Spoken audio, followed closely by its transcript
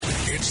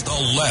It's the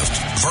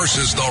left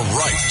versus the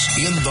right.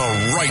 In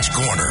the right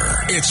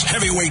corner, it's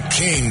heavyweight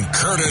king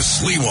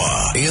Curtis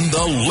Lewa. In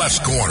the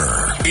left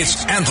corner,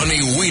 it's Anthony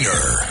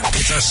Weiner.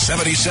 It's a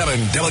 77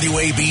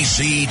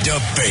 WABC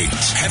debate.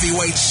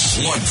 Heavyweight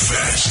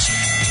slugfest.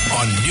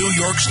 On New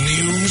York's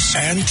news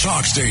and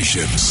talk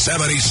station,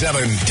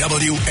 77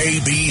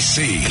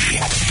 WABC.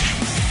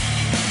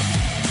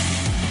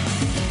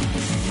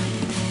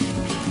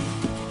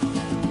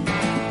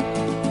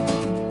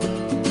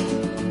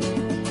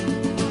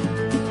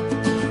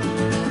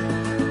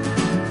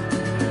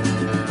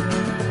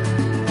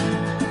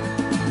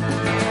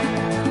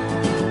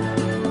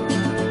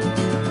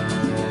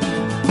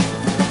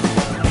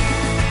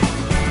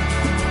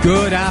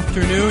 Good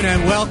afternoon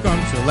and welcome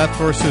to Left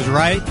versus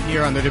Right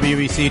here on the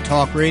WABC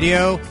Talk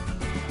Radio,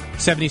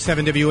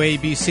 77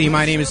 WABC.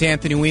 My name is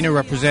Anthony Weiner,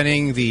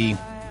 representing the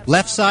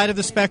left side of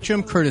the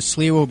spectrum. Curtis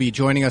Lewa will be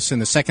joining us in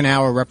the second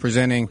hour,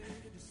 representing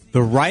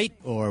the right,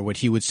 or what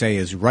he would say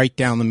is right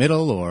down the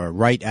middle, or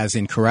right as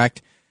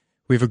incorrect.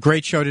 We have a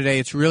great show today.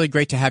 It's really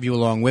great to have you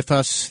along with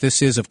us.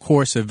 This is, of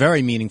course, a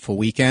very meaningful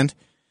weekend.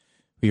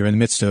 We are in the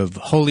midst of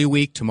Holy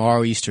Week,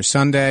 tomorrow, Easter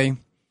Sunday.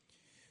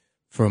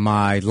 For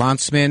my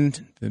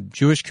landsmen, the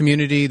Jewish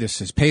community, this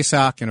is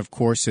Pesach, and of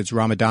course it's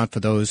Ramadan for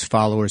those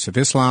followers of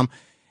Islam.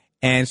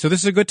 And so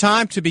this is a good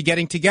time to be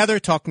getting together,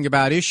 talking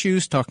about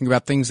issues, talking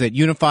about things that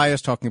unify us,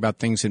 talking about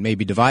things that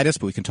maybe divide us,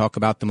 but we can talk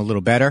about them a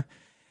little better.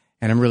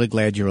 And I'm really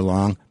glad you're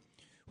along.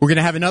 We're going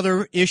to have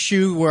another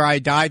issue where I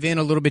dive in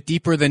a little bit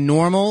deeper than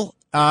normal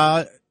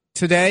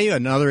today,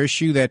 another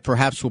issue that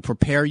perhaps will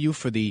prepare you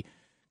for the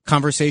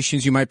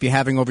conversations you might be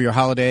having over your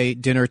holiday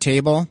dinner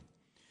table.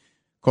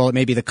 Call it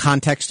maybe the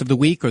context of the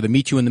week or the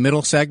meet you in the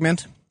middle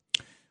segment.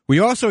 We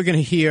also are going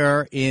to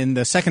hear in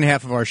the second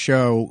half of our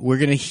show, we're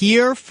going to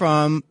hear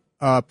from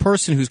a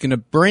person who's going to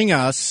bring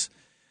us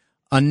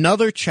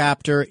another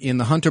chapter in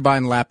the Hunter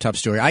Biden laptop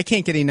story. I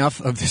can't get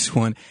enough of this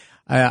one.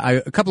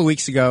 A couple of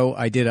weeks ago,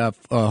 I did a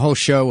whole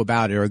show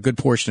about it, or a good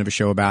portion of a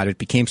show about it.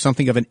 Became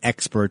something of an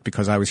expert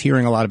because I was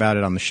hearing a lot about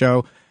it on the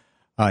show,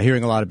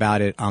 hearing a lot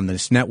about it on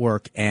this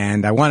network,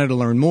 and I wanted to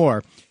learn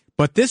more.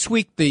 But this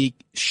week, the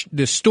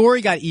story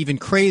got even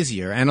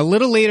crazier. And a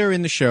little later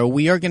in the show,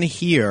 we are going to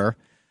hear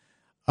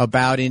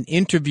about an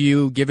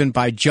interview given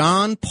by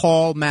John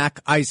Paul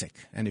Mac Isaac.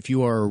 And if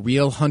you are a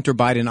real Hunter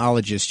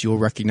Bidenologist, you'll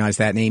recognize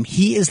that name.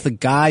 He is the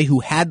guy who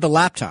had the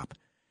laptop.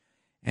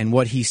 And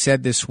what he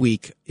said this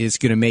week is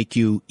going to make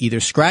you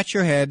either scratch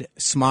your head,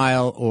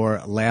 smile,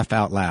 or laugh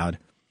out loud.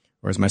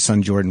 Or as my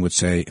son Jordan would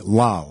say,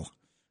 lol.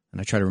 And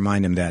I try to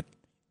remind him that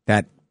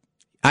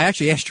I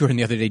actually asked Jordan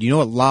the other day, do you know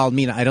what lol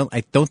mean? I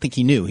don't think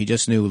he knew. He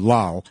just knew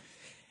lol.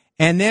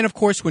 And then, of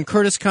course, when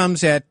Curtis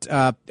comes at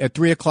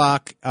 3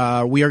 o'clock,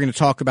 we are going to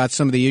talk about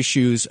some of the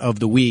issues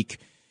of the week.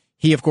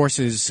 He, of course,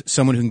 is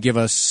someone who can give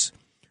us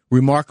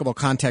remarkable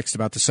context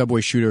about the subway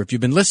shooter. If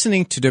you've been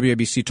listening to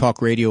WABC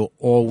Talk Radio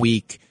all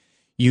week,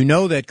 you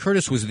know that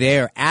Curtis was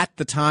there at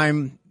the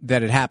time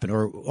that it happened,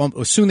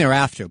 or soon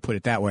thereafter, put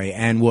it that way,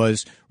 and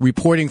was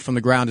reporting from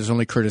the ground as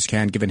only Curtis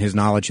can, given his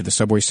knowledge of the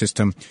subway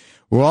system.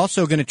 We're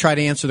also going to try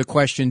to answer the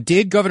question,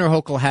 did Governor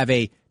Hochul have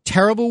a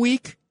terrible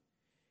week,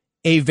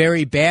 a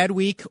very bad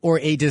week, or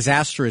a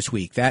disastrous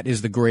week? That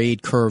is the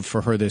grade curve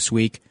for her this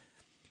week.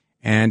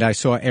 And I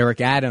saw Eric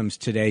Adams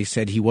today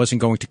said he wasn't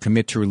going to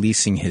commit to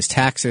releasing his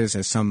taxes,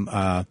 as some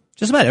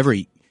just about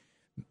every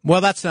 –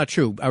 well, that's not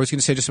true. I was going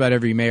to say just about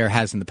every mayor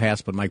has in the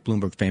past, but Mike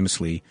Bloomberg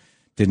famously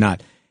did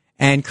not.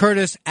 And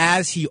Curtis,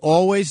 as he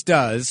always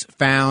does,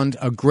 found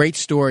a great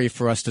story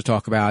for us to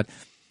talk about.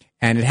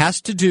 And it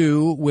has to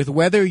do with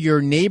whether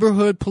your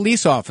neighborhood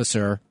police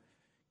officer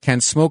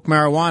can smoke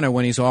marijuana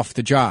when he's off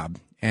the job.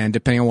 And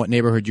depending on what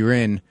neighborhood you're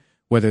in,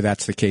 whether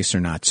that's the case or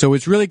not. So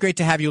it's really great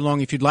to have you along.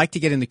 If you'd like to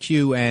get in the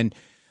queue and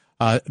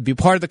be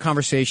part of the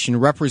conversation,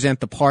 represent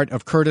the part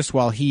of Curtis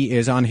while he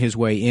is on his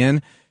way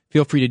in,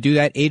 feel free to do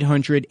that.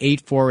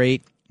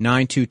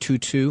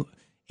 800-848-9222,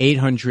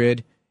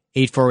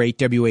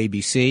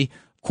 800-848-WABC.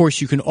 Of course,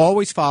 you can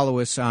always follow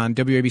us on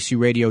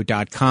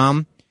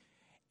WABCRadio.com.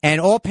 And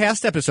all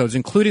past episodes,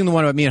 including the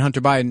one about me and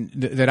Hunter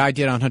Biden that I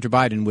did on Hunter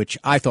Biden, which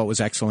I thought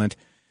was excellent,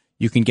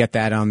 you can get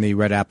that on the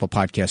Red Apple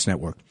Podcast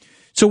Network.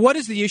 So what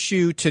is the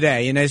issue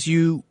today? And as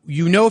you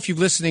know, if you've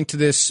been listening to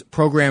this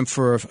program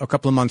for a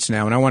couple of months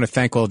now, and I want to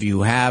thank all of you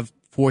who have.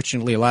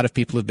 Fortunately, a lot of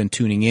people have been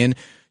tuning in.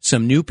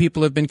 Some new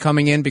people have been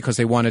coming in because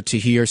they wanted to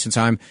hear, since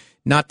I'm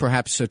not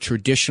perhaps a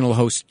traditional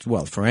host,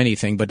 well, for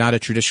anything, but not a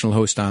traditional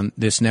host on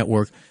this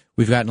network.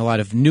 We've gotten a lot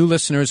of new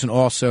listeners and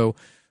also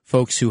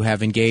folks who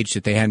have engaged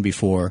that they hadn't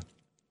before.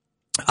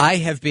 I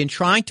have been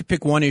trying to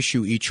pick one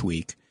issue each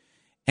week.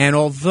 And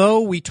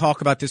although we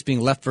talk about this being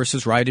left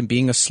versus right and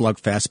being a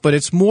slugfest, but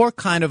it's more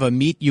kind of a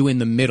meet you in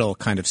the middle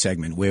kind of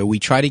segment where we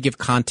try to give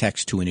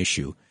context to an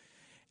issue.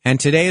 And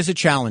today is a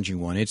challenging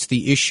one. It's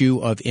the issue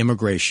of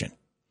immigration.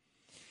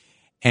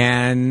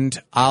 And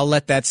I'll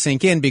let that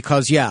sink in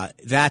because, yeah,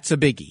 that's a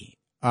biggie.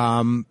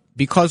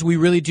 Because we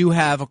really do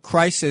have a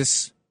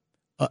crisis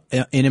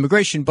in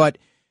immigration. But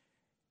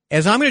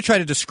as I'm going to try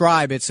to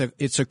describe, it's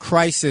a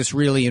crisis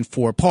really in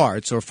four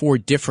parts, or four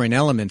different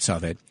elements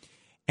of it.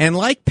 And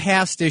like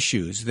past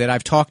issues that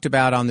I've talked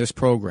about on this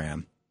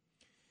program,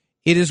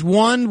 it is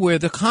one where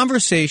the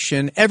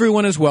conversation,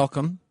 everyone is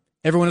welcome.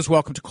 Everyone is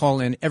welcome to call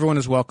in. Everyone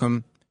is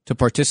welcome to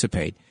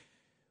participate.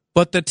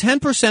 But the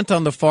 10%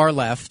 on the far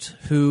left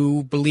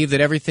who believe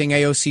that everything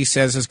AOC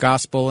says is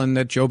gospel and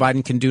that Joe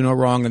Biden can do no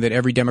wrong and that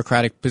every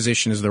Democratic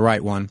position is the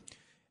right one,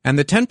 and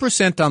the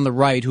 10% on the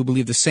right who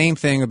believe the same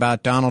thing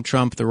about Donald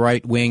Trump, the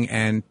right wing,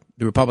 and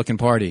the Republican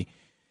Party,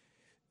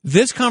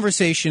 this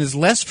conversation is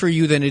less for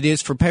you than it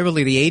is for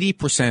probably the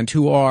 80%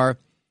 who are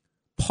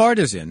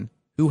partisan,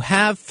 who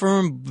have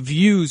firm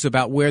views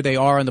about where they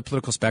are on the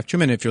political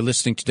spectrum. And if you're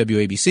listening to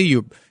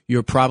WABC,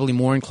 you're probably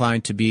more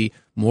inclined to be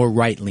more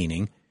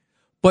right-leaning.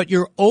 But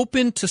you're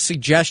open to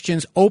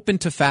suggestions, open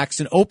to facts,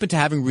 and open to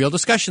having real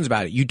discussions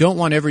about it. You don't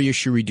want every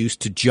issue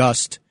reduced to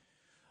just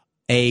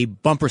a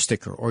bumper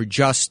sticker or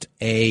just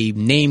a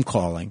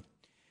name-calling.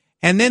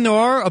 And then there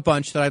are a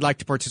bunch that I'd like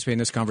to participate in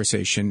this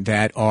conversation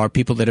that are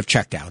people that have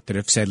checked out, that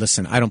have said,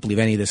 listen, I don't believe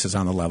any of this is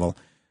on the level.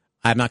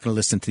 I'm not going to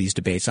listen to these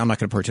debates. I'm not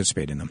going to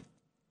participate in them.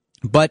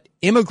 But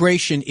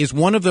immigration is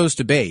one of those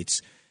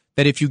debates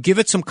that if you give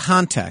it some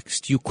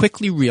context, you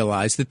quickly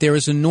realize that there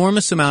is an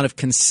enormous amount of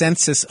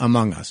consensus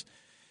among us.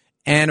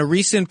 And a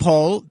recent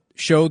poll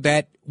showed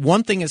that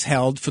one thing is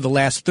held for the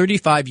last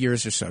 35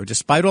 years or so,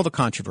 despite all the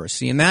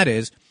controversy, and that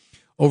is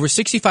over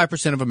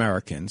 65% of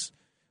Americans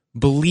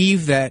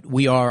believe that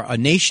we are a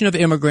nation of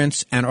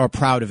immigrants and are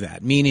proud of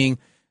that, meaning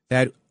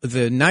that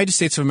the United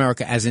States of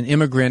America as an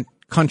immigrant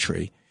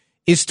country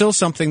is still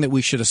something that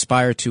we should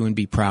aspire to and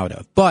be proud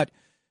of. But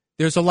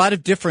there's a lot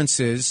of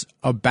differences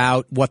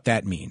about what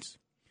that means.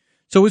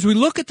 So as we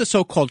look at the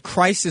so-called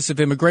crisis of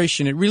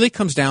immigration, it really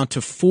comes down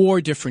to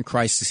four different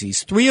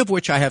crises, three of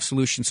which I have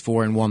solutions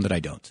for and one that I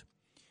don't.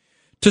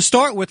 To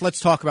start with, let's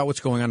talk about what's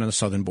going on the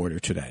southern border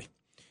today.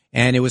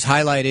 And it was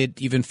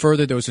highlighted even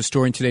further. There was a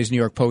story in today's New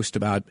York Post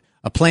about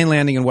a plane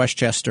landing in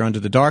Westchester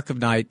under the dark of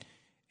night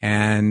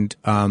and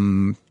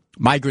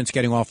migrants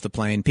getting off the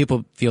plane,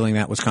 people feeling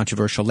that was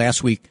controversial.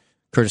 Last week,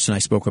 Curtis and I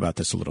spoke about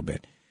this a little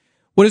bit.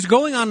 What is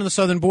going on the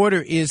southern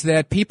border is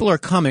that people are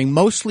coming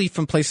mostly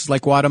from places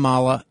like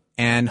Guatemala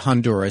and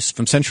Honduras,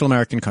 from Central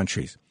American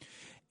countries.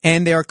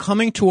 And they are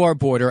coming to our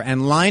border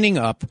and lining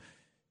up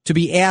to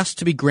be asked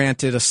to be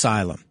granted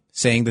asylum,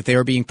 saying that they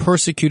are being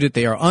persecuted,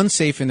 they are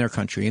unsafe in their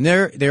country. And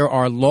there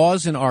are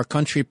laws in our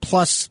country,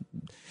 plus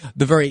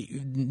the very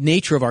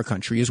nature of our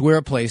country is we're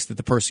a place that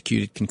the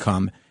persecuted can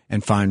come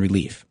and find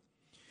relief.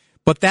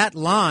 But that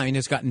line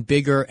has gotten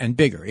bigger and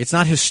bigger. It's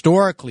not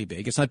historically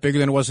big. It's not bigger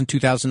than it was in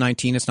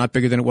 2019. It's not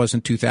bigger than it was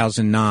in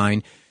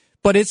 2009.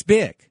 But it's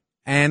big.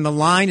 And the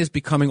line is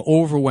becoming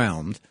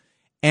overwhelmed.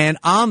 And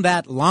on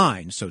that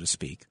line, so to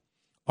speak,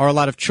 are a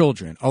lot of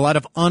children, a lot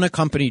of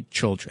unaccompanied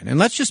children. And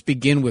let's just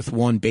begin with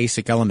one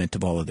basic element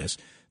of all of this.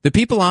 The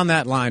people on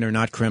that line are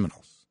not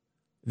criminals.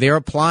 They're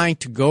applying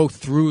to go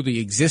through the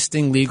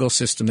existing legal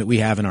system that we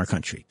have in our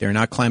country. They're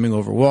not climbing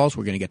over walls.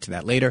 We're going to get to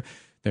that later.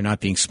 They're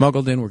not being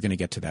smuggled in. We're going to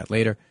get to that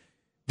later.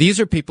 These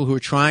are people who are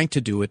trying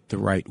to do it the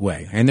right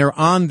way, and they're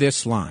on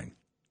this line.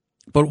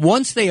 But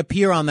once they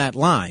appear on that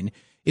line,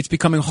 it's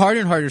becoming harder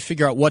and harder to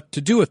figure out what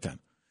to do with them.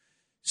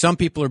 Some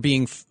people are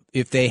being,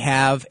 if they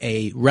have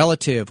a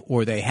relative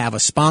or they have a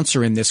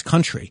sponsor in this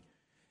country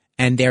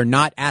and they're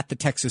not at the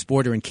Texas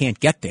border and can't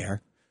get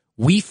there,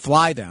 we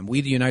fly them,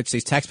 we the United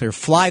States taxpayer,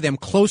 fly them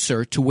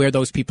closer to where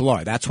those people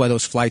are. That's why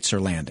those flights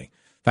are landing.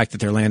 The fact that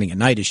they're landing at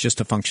night is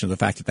just a function of the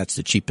fact that that's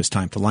the cheapest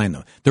time to land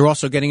them. They're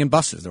also getting in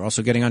buses. They're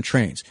also getting on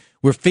trains.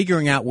 We're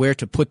figuring out where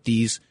to put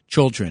these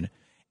children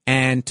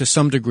and, to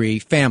some degree,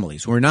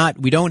 families.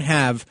 We don't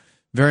have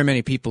very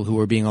many people who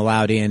are being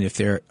allowed in if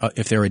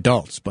they're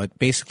adults, but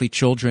basically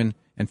children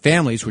and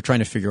families, we're trying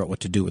to figure out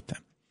what to do with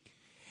them.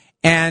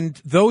 And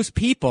those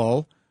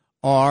people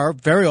are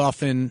very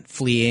often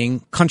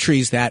fleeing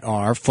countries that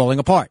are falling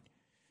apart.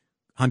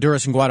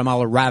 Honduras and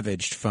Guatemala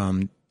ravaged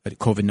from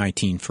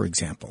COVID-19, for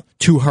example.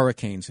 2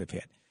 hurricanes have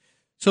hit.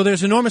 So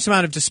there's an enormous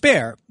amount of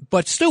despair,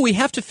 but still we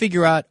have to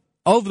figure out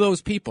of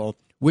those people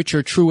which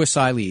are true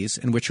asylees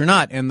and which are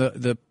not. And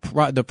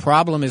the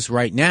problem is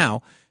right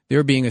now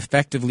they're being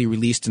effectively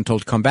released and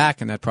told to come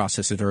back, and that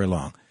process is very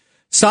long.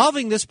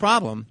 Solving this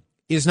problem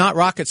is not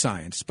rocket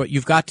science, but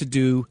you've got to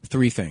do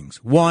 3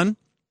 things. One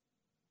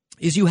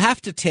is you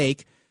have to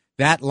take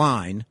that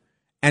line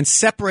and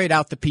separate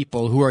out the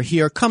people who are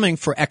here coming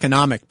for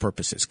economic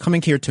purposes,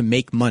 coming here to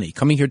make money,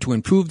 coming here to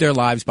improve their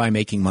lives by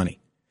making money.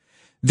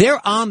 They're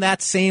on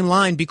that same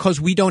line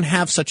because we don't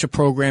have such a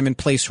program in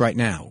place right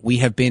now. We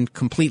have been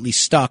completely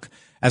stuck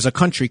as a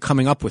country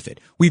coming up with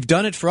it. We've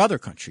done it for other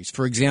countries.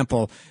 For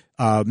example,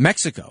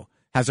 Mexico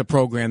has a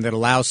program that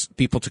allows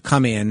people to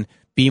come in,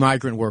 be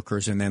migrant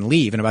workers, and then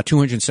leave. And about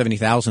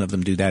 270,000 of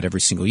them do that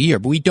every single year.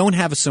 But we don't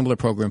have a similar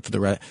program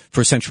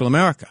for Central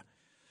America.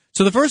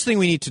 So the first thing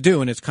we need to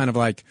do, and it's kind of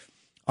like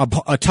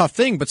a tough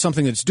thing, but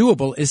something that's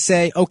doable, is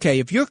say, okay,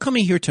 if you're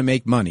coming here to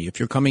make money, if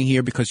you're coming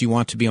here because you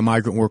want to be a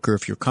migrant worker,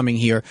 if you're coming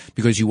here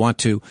because you want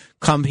to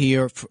come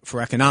here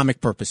for economic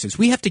purposes,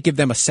 we have to give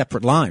them a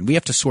separate line. We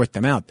have to sort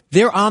them out.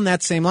 They're on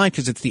that same line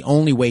because it's the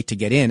only way to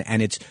get in,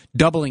 and it's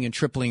doubling and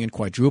tripling and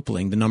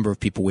quadrupling the number of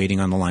people waiting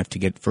on the line to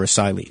get for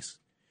asylees.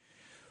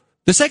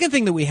 The second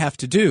thing that we have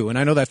to do, and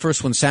I know that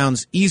first one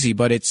sounds easy,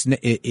 but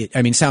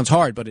sounds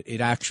hard, but it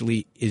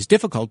actually is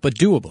difficult, but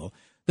doable.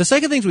 The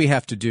second thing we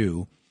have to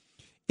do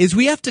is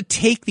we have to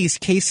take these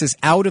cases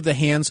out of the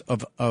hands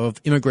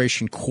of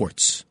immigration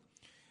courts.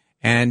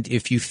 And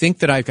if you think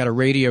that I've got a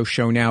radio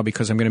show now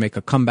because I'm going to make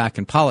a comeback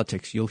in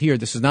politics, you'll hear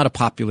this is not a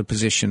popular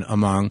position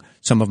among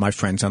some of my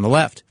friends on the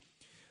left.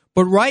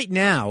 But right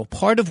now,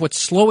 part of what's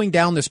slowing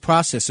down this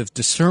process of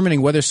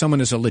determining whether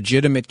someone is a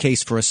legitimate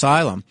case for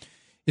asylum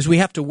is we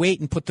have to wait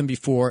and put them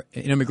before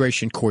an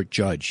immigration court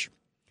judge.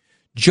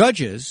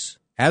 Judges,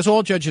 as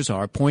all judges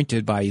are,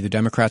 appointed by either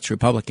Democrats or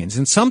Republicans,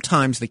 and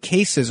sometimes the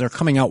cases are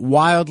coming out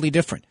wildly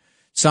different.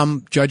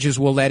 Some judges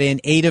will let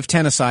in 8 of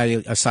 10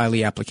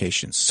 asylee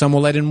applications. Some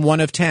will let in 1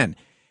 of 10.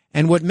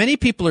 And what many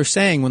people are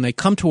saying when they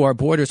come to our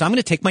borders, I'm going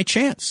to take my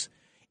chance.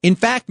 In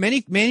fact,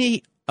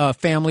 many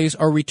families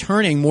are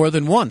returning more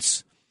than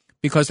once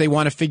because they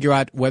want to figure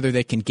out whether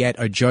they can get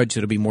a judge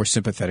that will be more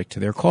sympathetic to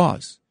their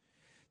cause.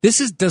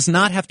 Does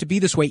not have to be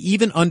this way,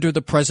 even under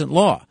the present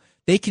law.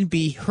 They can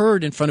be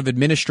heard in front of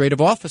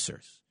administrative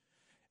officers,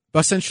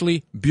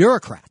 essentially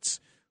bureaucrats,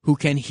 who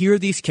can hear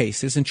these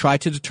cases and try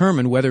to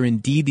determine whether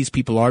indeed these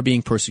people are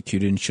being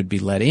persecuted and should be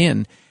let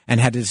in and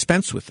had to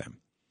dispense with them.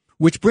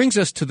 Which brings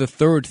us to the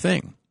third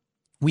thing.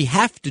 We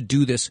have to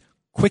do this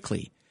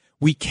quickly.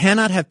 We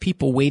cannot have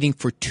people waiting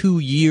for 2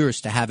 years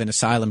to have an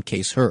asylum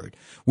case heard,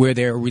 where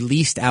they're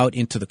released out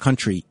into the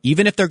country,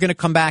 even if they're going to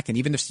come back, and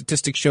even if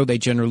statistics show they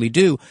generally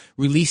do,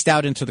 released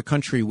out into the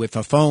country with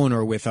a phone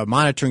or with a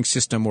monitoring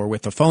system or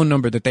with a phone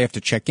number that they have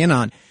to check in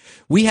on.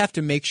 We have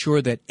to make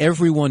sure that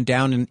everyone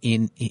down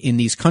in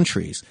these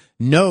countries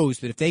knows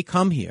that if they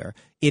come here,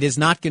 it is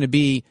not going to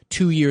be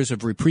 2 years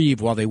of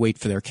reprieve while they wait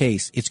for their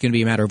case. It's going to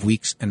be a matter of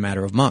weeks and a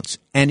matter of months.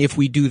 And if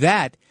we do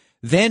that,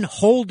 then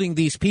holding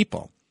these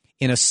people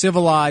in a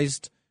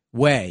civilized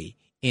way,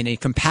 in a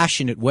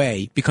compassionate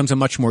way, becomes a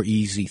much more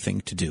easy thing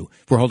to do.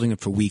 We're holding them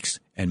for weeks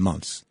and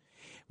months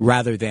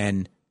rather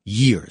than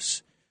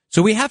years.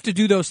 So we have to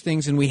do those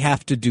things, and we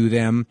have to do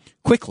them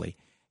quickly.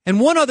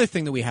 And one other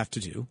thing that we have to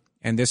do,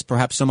 and this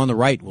perhaps some on the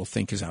right will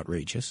think is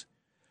outrageous,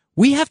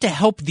 we have to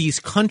help these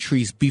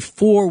countries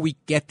before we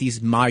get these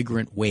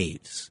migrant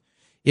waves.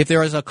 If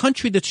there is a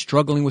country that's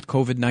struggling with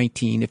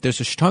COVID-19, if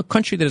there's a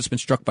country that has been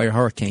struck by a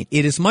hurricane,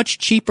 it is much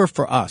cheaper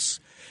for us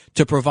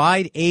to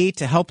provide aid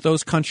to help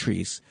those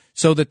countries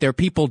so that their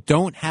people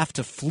don't have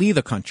to flee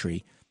the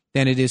country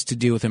than it is to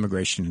deal with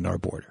immigration in our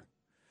border.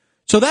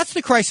 So that's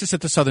the crisis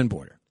at the southern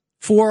border.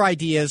 4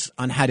 ideas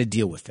on how to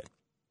deal with it.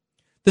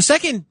 The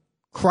second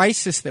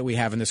crisis that we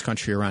have in this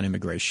country around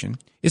immigration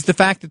is the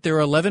fact that there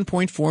are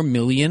 11.4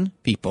 million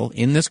people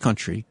in this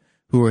country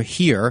who are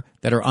here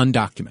that are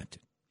undocumented.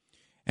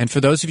 And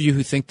for those of you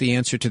who think the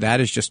answer to that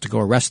is just to go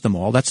arrest them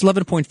all, that's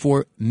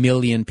 11.4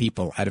 million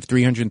people out of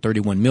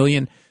 331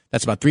 million.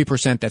 That's about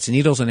 3%. That's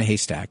needles in a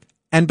haystack.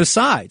 And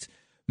besides,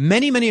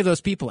 many of those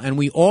people, and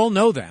we all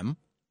know them,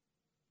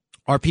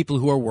 are people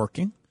who are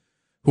working,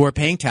 who are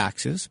paying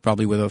taxes,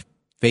 probably with a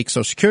fake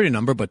Social Security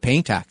number, but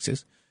paying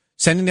taxes,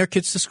 sending their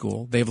kids to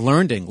school. They've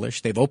learned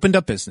English. They've opened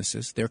up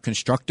businesses. They're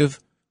constructive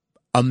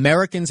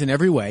Americans in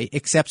every way,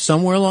 except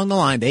somewhere along the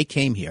line they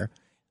came here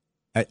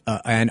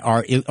and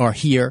are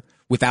here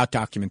without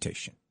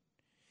documentation.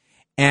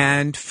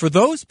 And for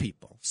those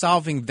people,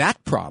 solving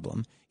that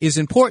problem is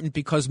important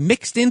because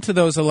mixed into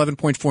those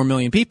 11.4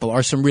 million people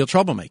are some real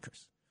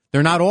troublemakers.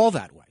 They're not all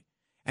that way.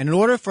 And in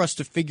order for us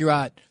to figure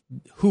out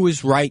who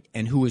is right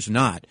and who is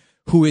not,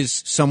 who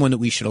is someone that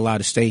we should allow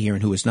to stay here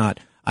and who is not,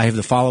 I have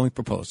the following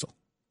proposal.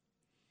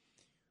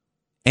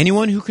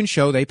 Anyone who can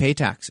show they pay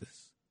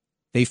taxes,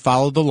 they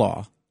follow the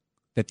law,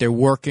 that they're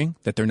working,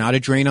 that they're not a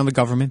drain on the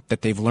government,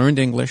 that they've learned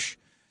English,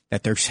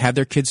 that they've had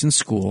their kids in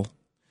school,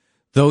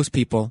 those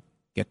people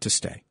get to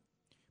stay.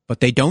 But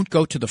they don't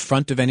go to the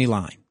front of any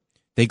line.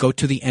 They go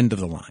to the end of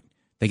the line.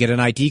 They get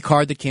an ID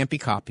card that can't be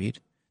copied.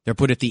 They're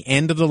put at the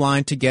end of the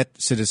line to get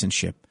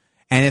citizenship.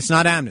 And it's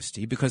not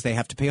amnesty because they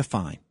have to pay a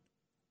fine.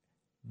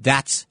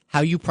 That's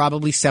how you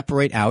probably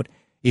separate out.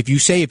 If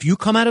you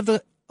come out of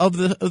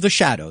the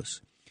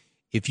shadows,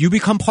 if you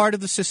become part of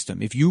the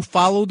system, if you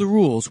follow the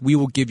rules, we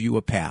will give you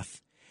a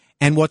path.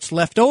 And what's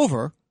left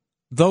over,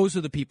 those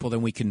are the people that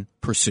we can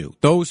pursue.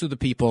 Those are the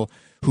people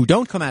who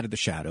don't come out of the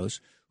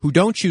shadows, who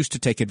don't choose to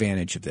take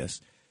advantage of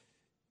this.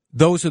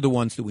 Those are the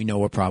ones that we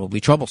know are probably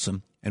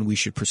troublesome and we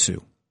should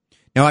pursue.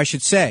 Now, I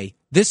should say,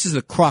 this is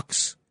the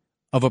crux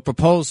of a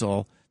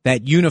proposal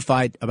that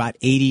unified about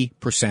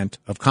 80%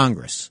 of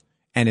Congress,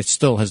 and it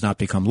still has not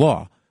become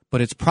law,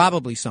 but it's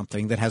probably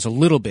something that has a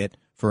little bit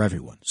for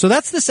everyone. So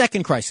that's the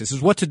second crisis,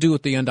 is what to do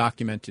with the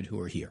undocumented who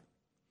are here.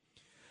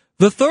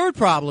 The third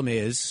problem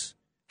is,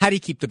 how do you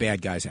keep the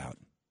bad guys out?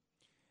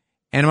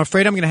 And I'm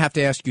afraid I'm going to have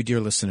to ask you, dear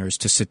listeners,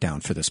 to sit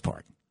down for this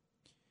part.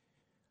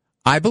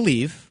 I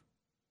believe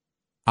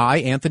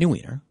Anthony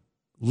Weiner,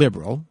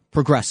 liberal,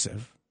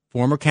 progressive,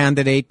 former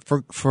candidate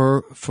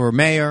for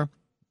mayor,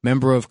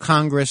 member of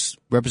Congress,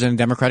 representing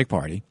the Democratic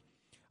Party,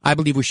 I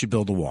believe we should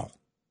build a wall.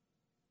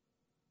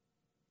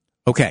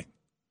 Okay.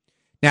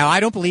 Now,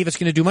 I don't believe it's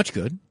going to do much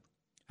good.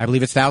 I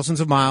believe it's thousands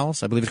of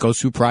miles. I believe it goes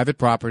through private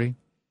property.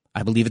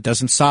 I believe it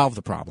doesn't solve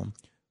the problem.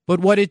 But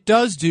what it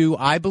does do,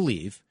 I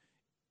believe,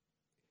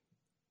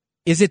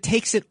 is it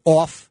takes it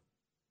off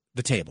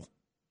the table.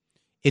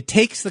 It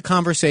takes the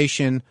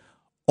conversation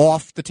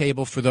off the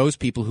table for those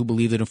people who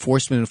believe that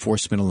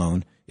enforcement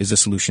alone is the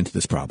solution to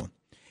this problem.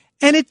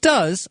 And it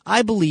does,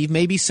 I believe,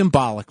 maybe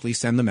symbolically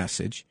send the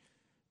message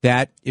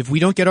that if we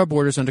don't get our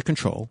borders under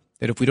control,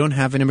 that if we don't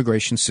have an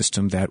immigration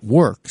system that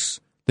works,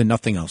 then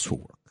nothing else will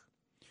work.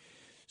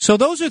 So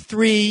those are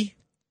three,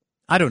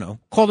 I don't know,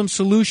 call them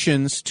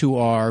solutions to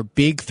our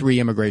big three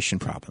immigration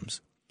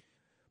problems.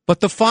 But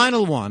the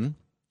final one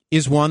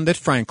is one that,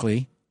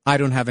 frankly, I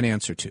don't have an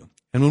answer to.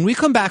 And when we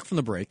come back from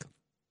the break,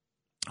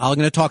 I'm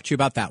going to talk to you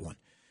about that one,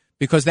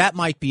 because that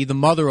might be the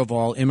mother of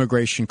all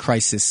immigration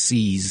crises.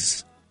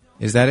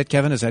 Is that it,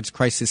 Kevin? Is that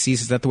crises?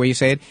 Is that the way you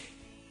say it?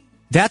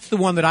 That's the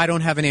one that I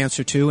don't have an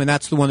answer to, and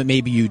that's the one that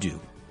maybe you do.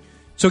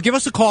 So give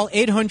us a call,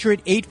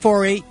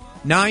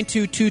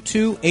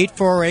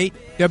 800-848-9222,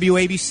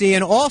 848-WABC.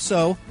 And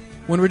also,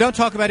 when we're done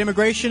talking about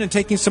immigration and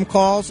taking some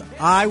calls,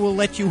 I will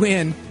let you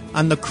in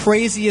on the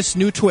craziest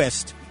new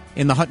twist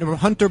in the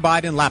Hunter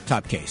Biden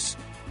laptop case.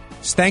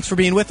 Thanks for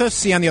being with us.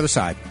 See you on the other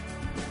side.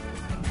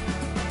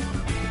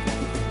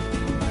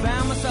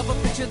 Found myself a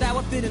picture that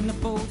would fit in the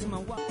folds of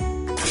my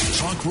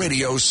Talk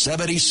Radio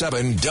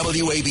 77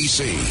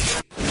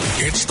 WABC.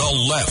 It's the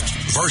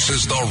left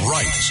versus the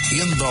right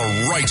in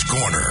the right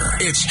corner.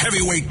 It's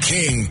heavyweight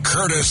king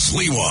Curtis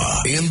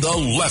Lewa in the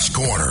left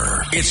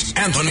corner. It's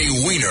Anthony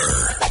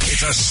Weiner.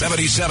 It's a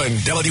 77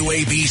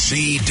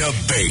 WABC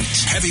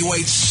debate.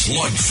 Heavyweight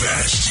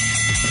slugfest.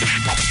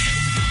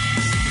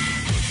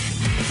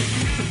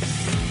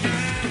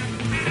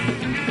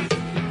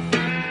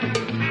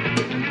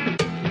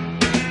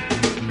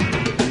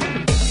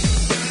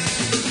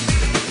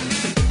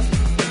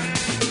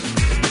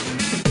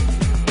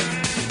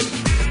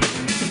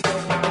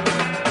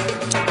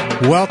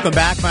 Welcome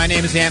back. My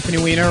name is Anthony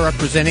Weiner,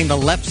 representing the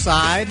left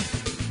side.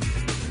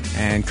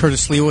 And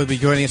Curtis Lee will be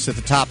joining us at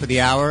the top of the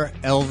hour.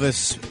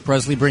 Elvis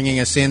Presley bringing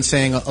us in,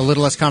 saying a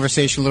little less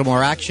conversation, a little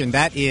more action.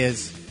 That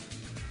is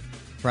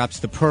perhaps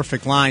the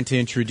perfect line to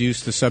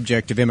introduce the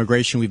subject of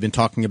immigration we've been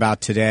talking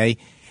about today.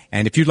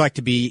 And if you'd like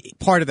to be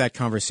part of that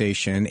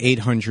conversation,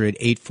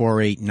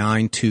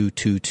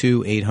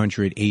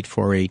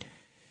 800-848-9222,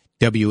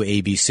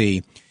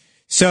 800-848-WABC.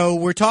 So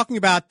we're talking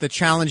about the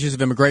challenges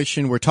of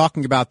immigration. We're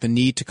talking about the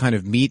need to kind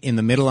of meet in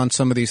the middle on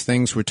some of these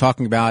things. We're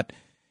talking about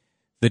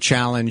the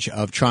challenge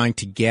of trying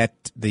to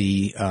get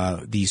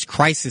these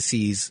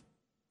crises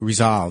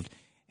resolved.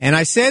 And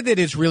I said that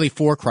it's really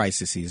four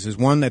crises. There's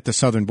one at the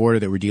southern border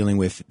that we're dealing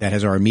with that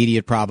has our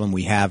immediate problem.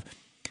 We have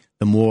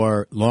the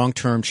more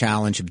long-term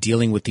challenge of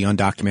dealing with the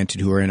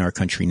undocumented who are in our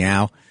country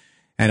now,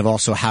 and of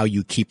also how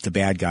you keep the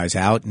bad guys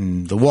out.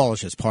 And the wall is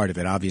just part of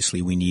it.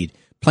 Obviously, we need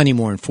plenty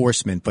more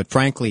enforcement, but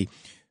frankly,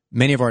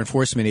 many of our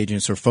enforcement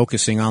agents are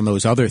focusing on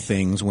those other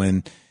things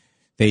when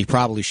they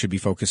probably should be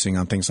focusing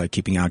on things like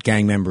keeping out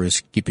gang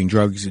members, keeping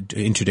drugs,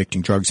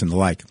 interdicting drugs, and the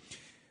like.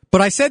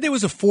 But I said there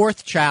was a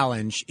fourth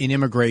challenge in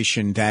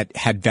immigration that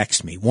had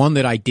vexed me, one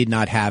that I did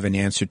not have an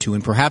answer to,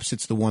 and perhaps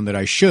it's the one that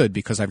I should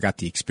because I've got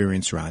the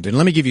experience around it. And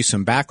let me give you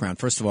some background.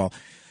 First of all,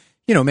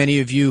 you know, many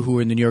of you who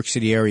are in the New York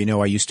City area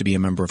know I used to be a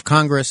member of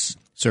Congress,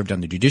 served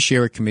on the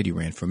Judiciary Committee,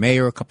 ran for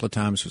mayor a couple of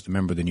times, was a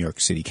member of the New York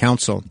City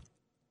Council.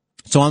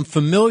 So I'm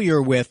familiar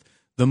with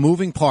the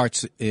moving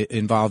parts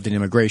involved in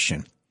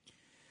immigration.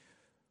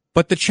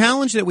 But the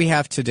challenge that we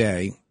have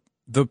today,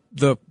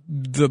 the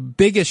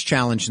biggest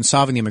challenge in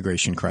solving the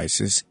immigration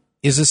crisis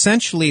is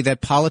essentially that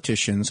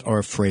politicians are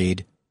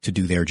afraid to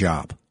do their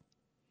job.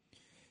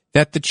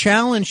 That the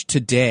challenge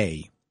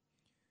today,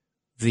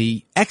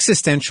 the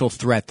existential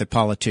threat that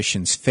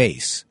politicians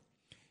face,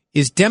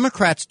 is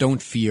Democrats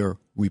don't fear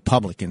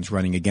Republicans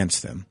running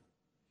against them.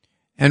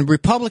 And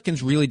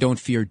Republicans really don't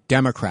fear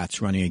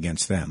Democrats running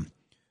against them.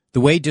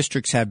 The way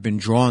districts have been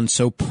drawn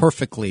so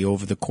perfectly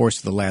over the course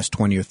of the last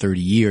 20 or 30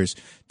 years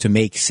to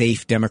make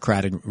safe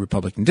Democratic and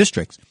Republican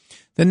districts,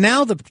 then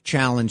now the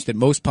challenge that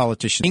most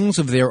politicians, things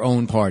of their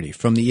own party,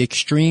 from the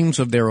extremes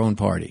of their own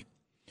party.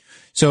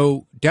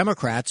 So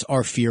Democrats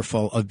are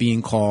fearful of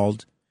being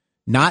called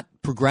not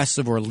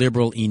progressive or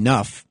liberal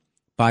enough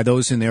by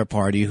those in their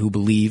party who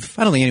believe,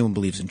 I don't think anyone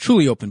believes in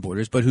truly open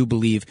borders, but who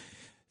believe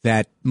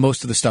that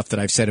most of the stuff that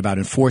I've said about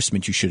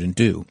enforcement you shouldn't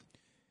do.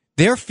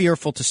 They're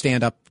fearful to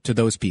stand up to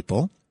those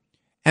people.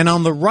 And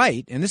on the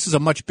right, and this is a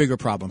much bigger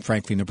problem,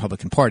 frankly, in the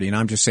Republican Party, and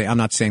I'm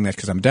not saying that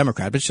because I'm a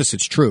Democrat, but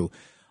it's true.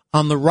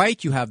 On the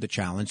right, you have the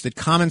challenge that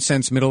common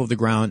sense, middle of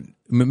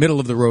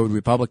the road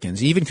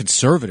Republicans, even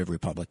conservative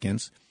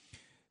Republicans,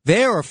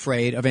 they're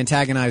afraid of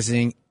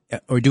antagonizing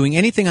or doing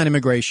anything on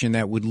immigration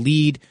that would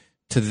lead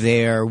to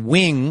their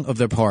wing of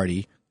their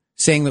party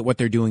saying that what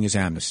they're doing is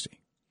amnesty.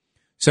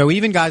 So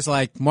even guys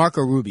like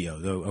Marco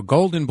Rubio, a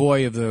golden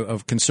boy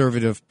of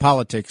conservative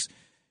politics,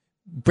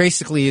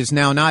 basically is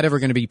now not ever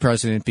going to be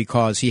president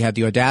because he had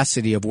the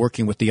audacity of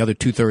working with the other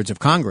two-thirds of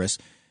Congress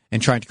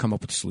and trying to come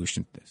up with a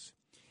solution to this.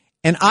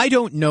 And I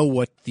don't know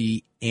what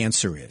the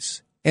answer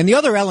is. And the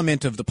other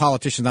element of the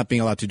politicians not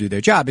being allowed to do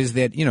their job is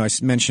that,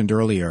 I mentioned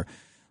earlier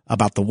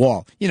about the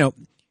wall.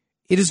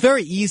 It is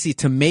very easy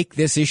to make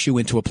this issue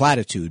into a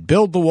platitude.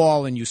 Build the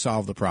wall and you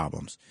solve the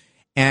problems.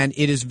 And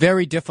it is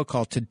very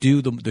difficult to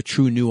do the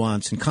true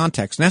nuance and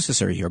context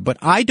necessary here. But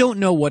I don't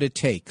know what it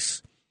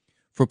takes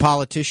for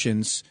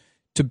politicians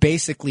to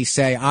basically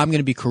say, I'm going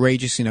to be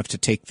courageous enough to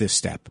take this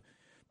step.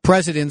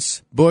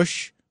 Presidents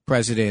Bush,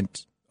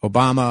 President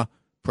Obama,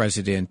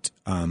 President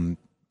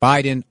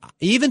Biden,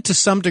 even to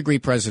some degree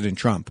President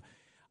Trump,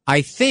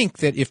 I think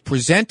that if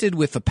presented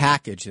with a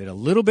package that a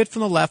little bit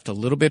from the left, a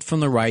little bit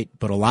from the right,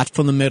 but a lot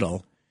from the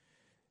middle,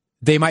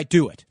 they might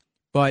do it.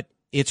 But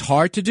it's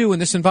hard to do in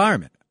this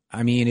environment.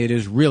 I mean, it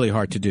is really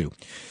hard to do.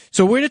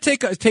 So we're going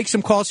to take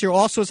some calls here.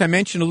 Also, as I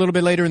mentioned a little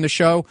bit later in the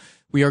show,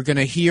 we are going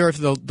to hear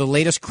the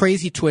latest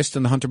crazy twist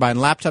in the Hunter Biden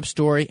laptop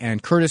story,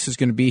 and Curtis is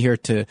going to be here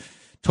to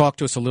talk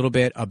to us a little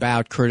bit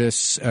about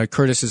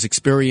Curtis's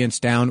experience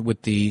down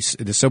with the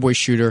subway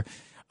shooter.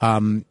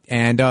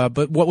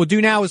 But what we'll do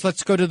now is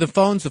let's go to the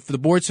phones. If the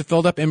boards have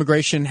filled up,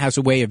 immigration has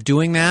a way of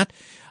doing that.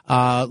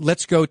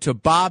 Let's go to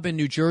Bob in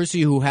New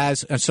Jersey, who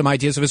has some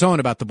ideas of his own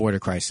about the border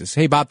crisis.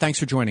 Hey, Bob, thanks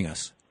for joining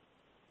us.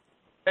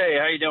 Hey,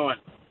 how you doing?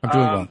 I'm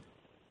doing well.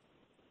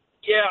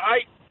 Yeah,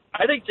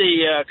 I think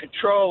the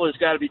control has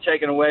got to be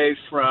taken away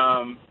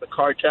from the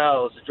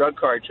cartels, the drug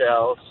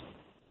cartels.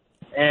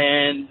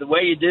 And the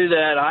way you do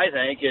that, I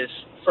think, is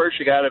first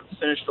you got to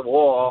finish the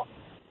wall.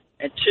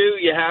 And two,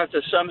 you have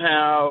to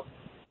somehow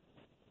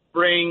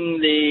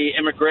bring the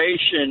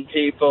immigration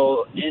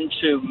people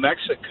into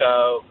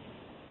Mexico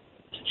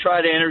to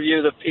try to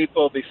interview the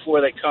people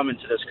before they come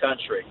into this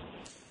country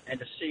and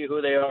to see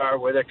who they are,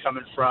 where they're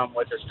coming from,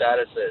 what their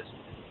status is.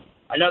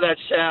 I know that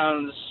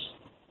sounds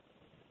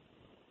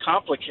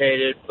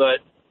complicated, but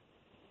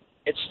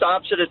it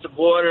stops it at the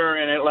border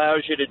and it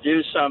allows you to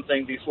do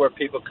something before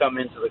people come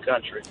into the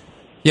country.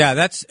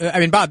 Yeah,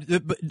 Bob,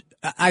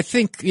 I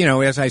think,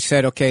 as I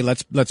said, okay,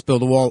 let's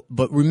build a wall.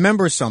 But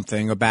remember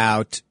something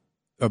about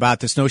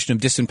this notion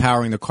of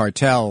disempowering the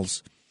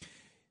cartels.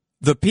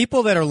 The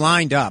people that are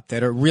lined up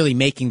that are really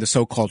making the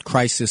so-called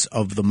crisis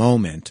of the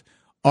moment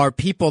are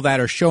people that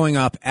are showing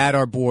up at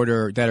our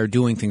border that are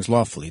doing things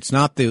lawfully. It's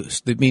not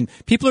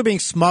people are being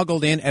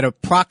smuggled in at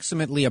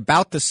approximately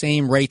about the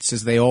same rates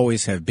as they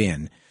always have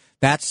been.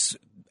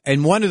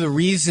 And one of the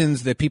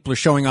reasons that people are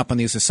showing up on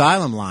these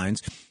asylum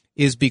lines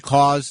is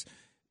because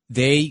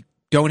they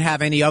don't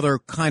have any other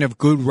kind of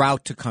good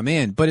route to come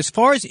in. But as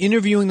far as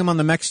interviewing them on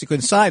the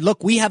Mexican side,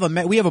 look, we have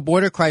a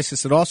border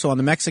crisis that also on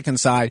the Mexican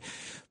side,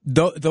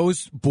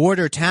 those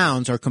border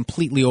towns are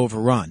completely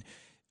overrun.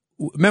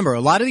 Remember, a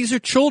lot of these are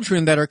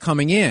children that are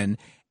coming in,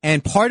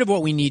 and part of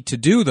what we need to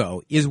do,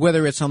 though, is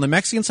whether it's on the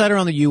Mexican side or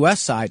on the U.S.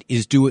 side,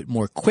 is do it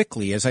more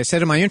quickly. As I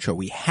said in my intro,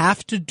 we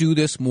have to do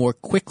this more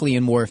quickly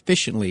and more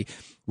efficiently.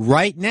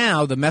 Right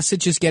now, the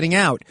message is getting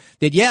out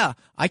that, yeah,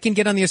 I can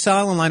get on the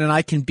asylum line and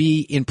I can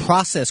be in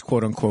process,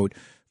 quote unquote,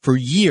 for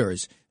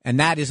years, and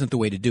that isn't the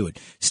way to do it.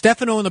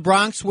 Stefano in the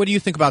Bronx, what do you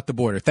think about the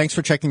border? Thanks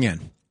for checking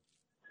in.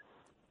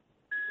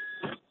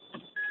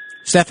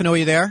 Stefano, are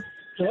you there?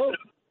 Hello?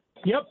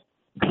 Yep.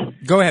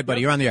 Go ahead, buddy.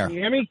 You're on the air. Can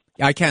you hear me?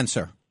 I can,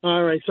 sir.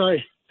 All right.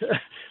 Sorry.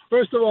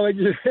 First of all,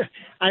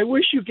 I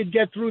wish you could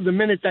get through the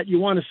minute that you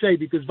want to say,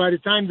 because by the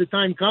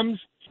time comes,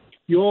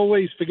 you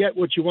always forget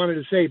what you wanted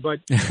to say. But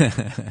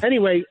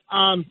anyway,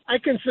 I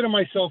consider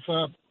myself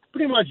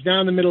pretty much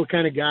down the middle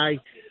kind of guy.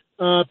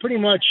 Pretty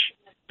much,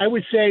 I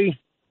would say,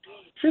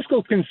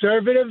 fiscal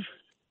conservative,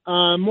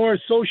 more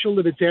social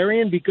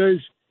libertarian, because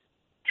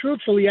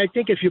truthfully, I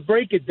think if you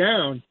break it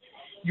down,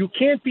 you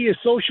can't be a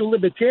social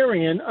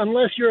libertarian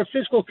unless you're a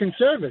fiscal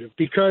conservative,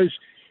 because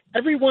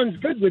everyone's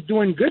good with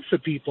doing good for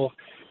people.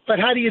 But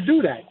how do you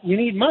do that? You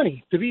need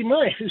money to be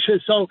money.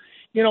 So,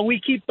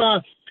 we keep,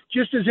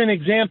 just as an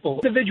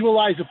example,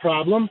 individualize a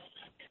problem,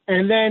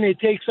 and then it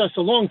takes us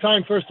a long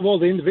time, first of all,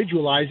 to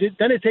individualize it.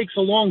 Then it takes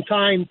a long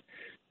time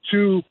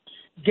to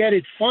get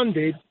it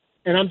funded.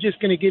 And I'm just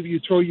going to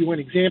throw you an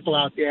example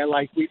out there.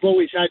 Like, we've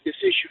always had this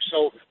issue.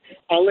 So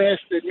our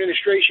last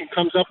administration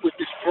comes up with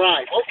this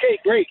drive. Okay,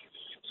 great.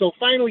 So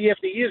finally,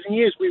 after years and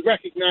years, we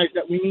recognize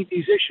that we need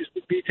these issues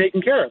to be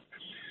taken care of.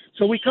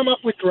 So we come up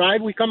with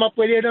Drive, we come up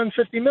with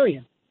 $850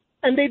 million,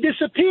 and they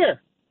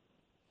disappear.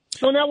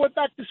 So now we're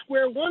back to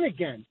square one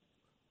again.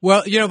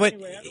 Well,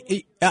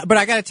 but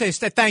I got to tell you,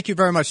 thank you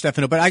very much,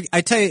 Stefano. But I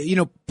tell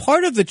you,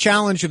 part of the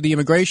challenge of the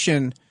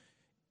immigration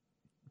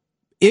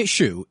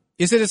issue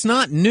is that it's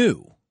not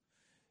new.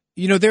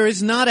 There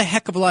is not a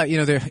heck of a lot.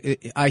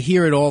 I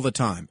hear it all the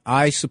time.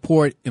 I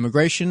support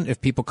immigration if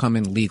people come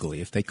in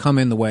legally, if they come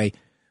in the way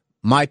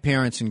my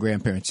parents and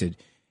grandparents did.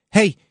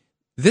 Hey,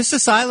 This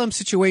asylum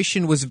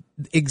situation was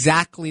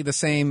exactly the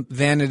same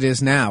then it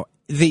is now.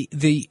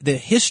 The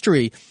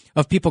history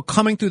of people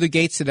coming through the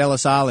gates at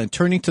Ellis Island,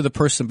 turning to the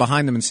person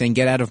behind them and saying,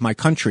 "Get out of my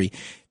country,"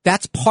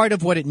 that's part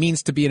of what it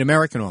means to be an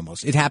American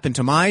almost. It happened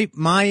to my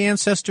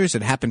ancestors.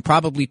 It happened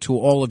probably to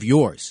all of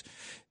yours.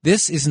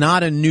 This is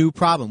not a new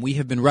problem. We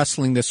have been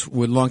wrestling this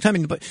for a long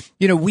time. But,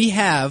 we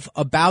have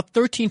about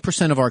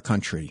 13% of our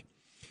country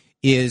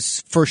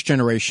is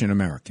first-generation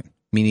American,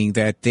 meaning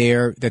that they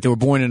were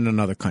born in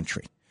another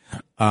country.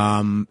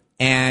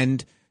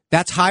 And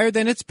that's higher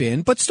than it's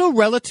been, but still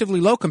relatively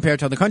low compared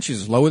to other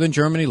countries. It's lower than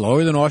Germany,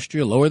 lower than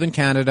Austria, lower than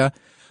Canada.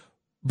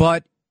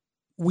 But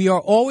we are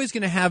always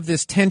going to have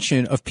this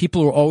tension of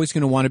people who are always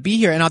going to want to be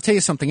here. And I'll tell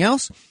you something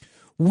else.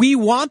 We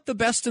want the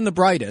best and the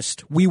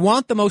brightest. We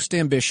want the most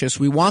ambitious.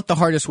 We want the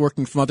hardest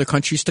working from other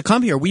countries to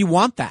come here. We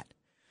want that.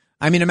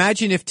 I mean,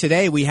 imagine if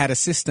today we had a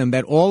system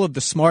that all of the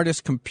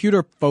smartest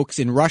computer folks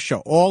in Russia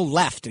all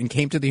left and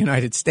came to the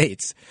United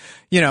States.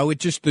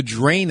 It's just the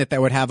drain that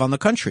would have on the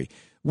country.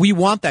 We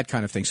want that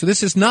kind of thing. So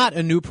this is not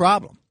a new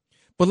problem.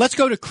 But let's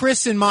go to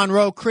Chris in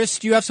Monroe. Chris,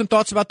 do you have some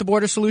thoughts about the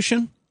border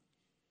solution?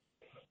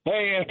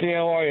 Hey, Anthony,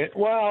 how are you?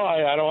 Well,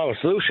 I don't have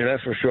a solution,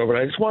 that's for sure. But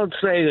I just wanted to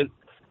say that,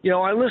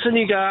 I listen to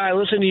you guys. I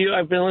listen to you.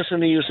 I've been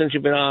listening to you since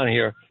you've been on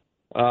here,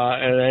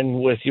 and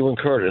then with you and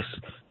Curtis.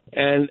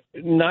 And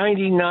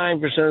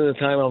 99% of the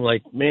time, I'm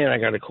like, man, I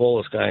got to call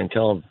this guy and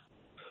tell him,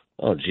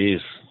 oh,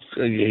 geez,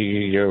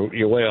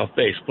 you're way off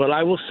base. But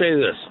I will say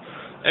this.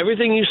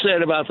 Everything you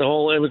said about the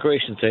whole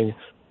immigration thing,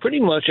 pretty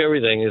much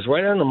everything is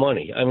right on the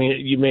money. I mean,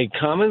 you made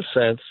common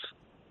sense.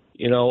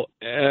 You're not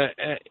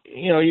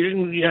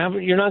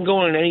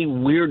going in any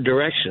weird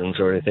directions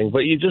or anything, but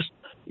you just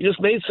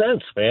made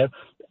sense, man.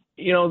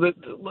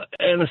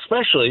 And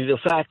especially the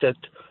fact that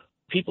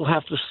people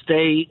have to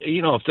stay,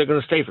 if they're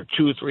going to stay for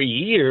 2 or 3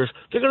 years,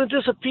 they're going to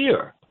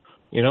disappear,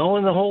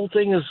 and the whole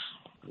thing is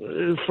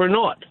for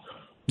naught.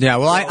 Yeah,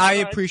 well, I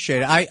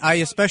appreciate it. I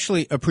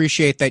especially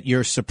appreciate that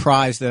you're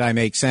surprised that I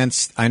make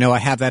sense. I know I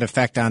have that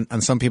effect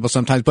on some people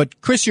sometimes. But,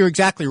 Chris, you're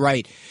exactly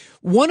right.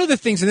 One of the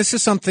things, and this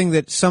is something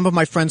that some of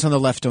my friends on the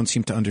left don't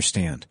seem to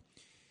understand,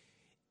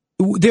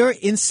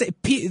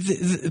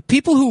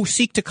 people who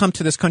seek to come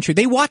to this country,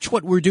 they watch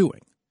what we're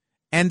doing,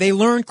 and they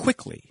learn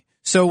quickly.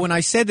 So when I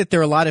said that there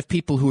are a lot of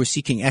people who are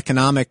seeking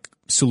economic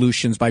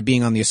solutions by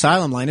being on the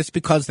asylum line, it's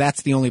because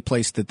that's the only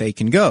place that they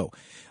can go.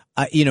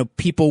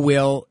 People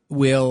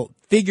will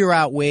figure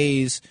out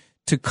ways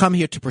to come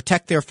here to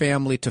protect their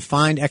family, to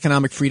find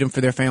economic freedom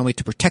for their family,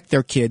 to protect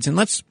their kids. And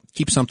let's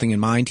keep something in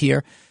mind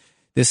here.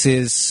 This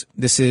is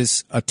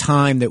a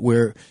time that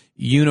we're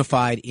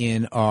unified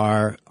in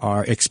our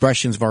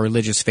expressions of our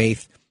religious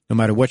faith. No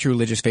matter what your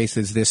religious faith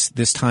is,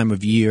 this time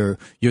of year,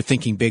 you're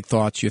thinking big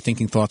thoughts. You're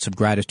thinking thoughts of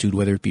gratitude,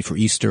 whether it be for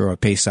Easter or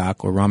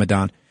Pesach or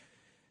Ramadan.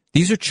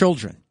 These are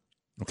children,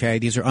 okay?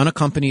 These are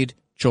unaccompanied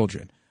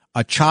children.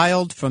 A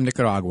child from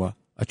Nicaragua,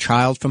 a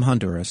child from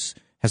Honduras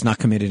has not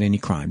committed any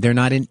crime. They're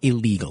not an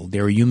illegal.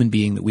 They're a human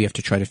being that we have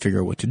to try to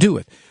figure out what to do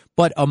with.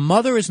 But a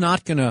mother is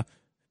not going to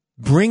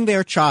bring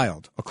their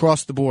child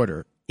across the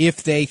border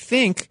if they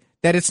think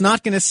that it's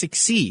not going to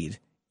succeed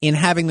in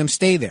having them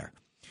stay there.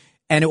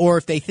 Or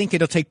if they think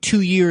it'll take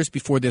 2 years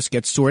before this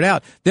gets sorted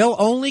out. They'll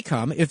only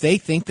come if they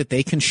think that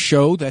they can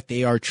show that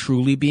they are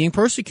truly being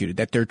persecuted,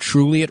 that they're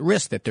truly at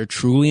risk, that they're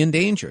truly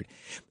endangered.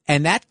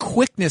 And that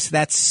quickness,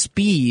 that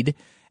speed,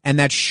 and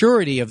that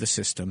surety of the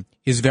system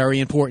is very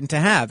important to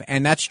have.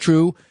 And that's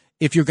true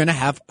if you're going to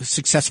have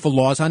successful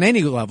laws on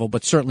any level,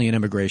 but certainly in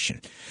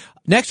immigration.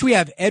 Next, we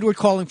have Edward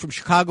calling from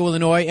Chicago,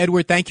 Illinois.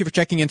 Edward, thank you for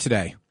checking in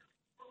today.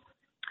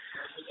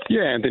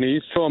 Yeah,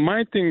 Anthony. So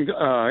my thing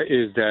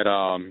is that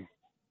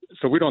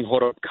so we don't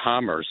hold up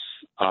commerce.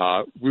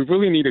 We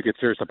really need to get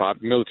serious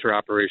about military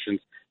operations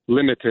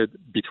limited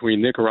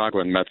between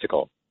Nicaragua and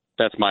Mexico.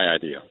 That's my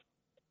idea.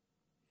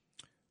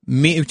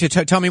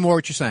 Tell me more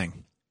what you're saying.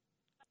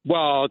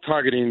 Well,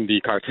 targeting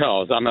the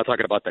cartels. I'm not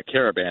talking about the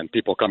caravan,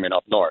 people coming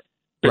up north.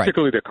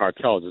 Particularly the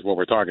cartels is what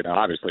we're talking about,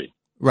 obviously.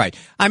 Right.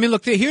 I mean,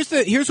 look, here's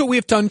what we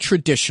have done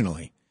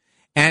traditionally.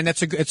 And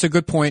it's a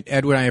good point,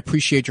 Edward. I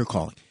appreciate your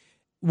calling.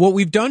 What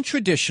we've done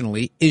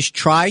traditionally is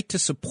try to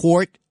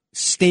support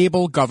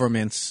stable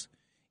governments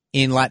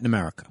in Latin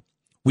America.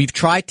 We've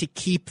tried to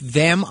keep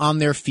them on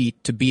their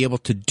feet to be able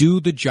to do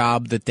the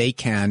job that they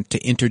can to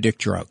interdict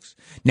drugs.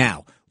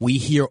 Now, we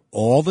hear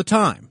all the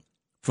time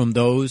from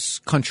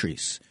those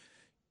countries,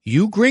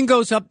 you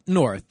gringos up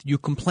north, you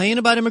complain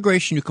about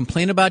immigration, you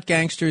complain about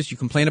gangsters, you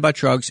complain about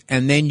drugs,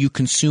 and then you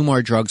consume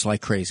our drugs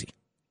like crazy.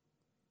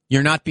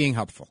 You're not being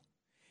helpful.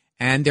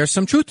 And there's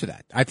some truth to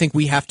that. I think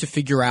we have to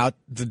figure out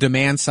the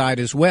demand side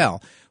as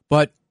well.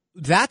 But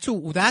that's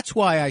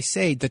why I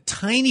say the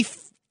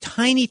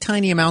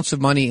tiny amounts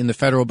of money in the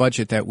federal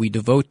budget that we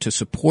devote to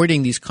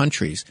supporting these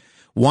countries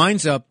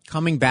winds up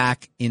coming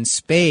back in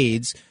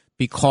spades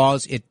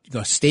because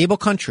a stable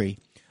country,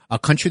 a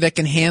country that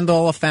can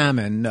handle a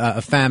famine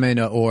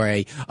or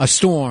a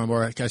storm,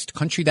 or a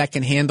country that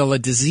can handle a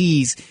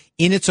disease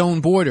in its own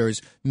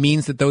borders,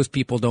 means that those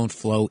people don't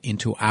flow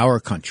into our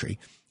country.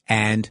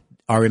 And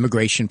our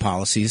immigration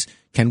policies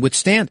can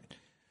withstand it.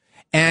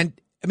 And,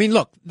 I mean,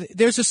 look,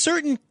 there's a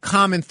certain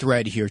common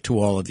thread here to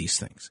all of these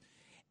things.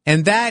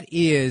 And that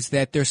is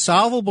that they're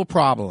solvable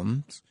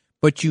problems,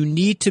 but you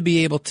need to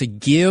be able to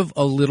give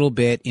a little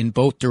bit in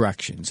both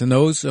directions. And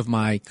those of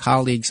my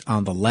colleagues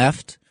on the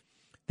left,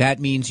 that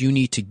means you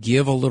need to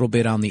give a little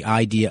bit on the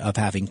idea of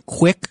having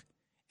quick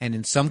and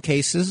in some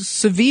cases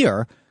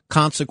severe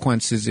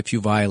consequences if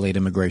you violate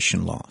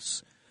immigration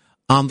laws.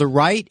 On the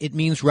right, it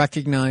means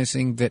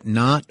recognizing that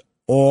not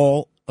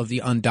all of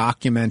the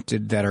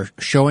undocumented that are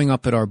showing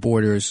up at our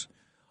borders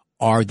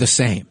are the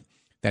same.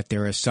 That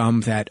there are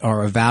some that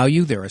are of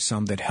value, there are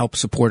some that help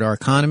support our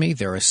economy,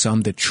 there are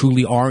some that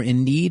truly are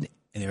in need,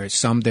 and there are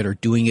some that are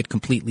doing it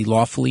completely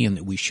lawfully, and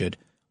that we should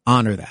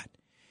honor that.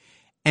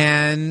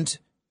 And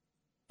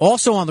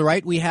also on the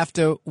right, we have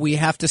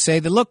to say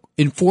that, look,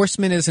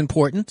 enforcement is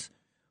important,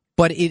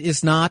 but it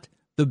is not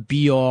the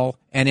be-all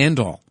and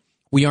end-all.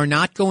 We are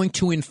not going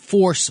to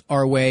enforce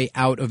our way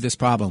out of this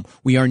problem.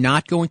 We are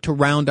not going to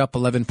round up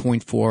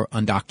 11.4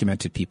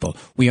 undocumented people.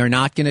 We are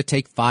not going to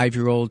take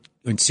 5-year-old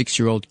and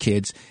 6-year-old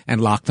kids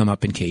and lock them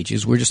up in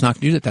cages. We're just not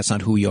going to do that. That's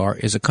not who we are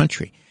as a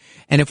country.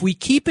 And if we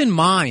keep in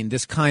mind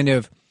this kind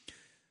of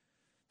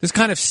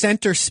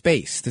center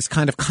space, this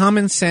kind of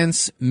common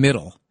sense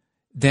middle,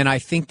 then I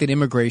think that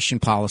immigration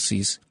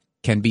policies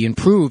can be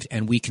improved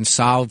and we can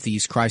solve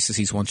these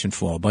crises once and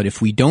for all. But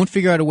if we don't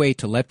figure out a way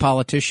to let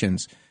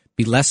politicians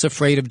be less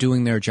afraid of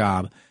doing their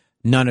job,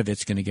 none of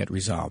it's going to get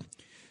resolved.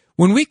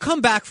 When we come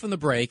back from the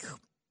break,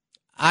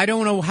 I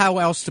don't know how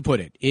else to put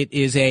it. It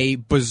is a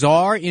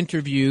bizarre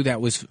interview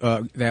that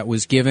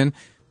was given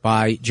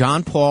by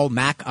John Paul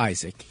Mac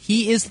Isaac.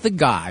 He is the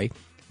guy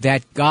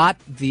that got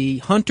the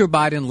Hunter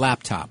Biden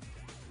laptop.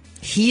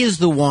 He is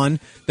the one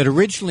that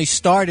originally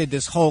started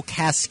this whole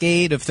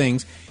cascade of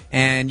things.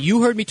 And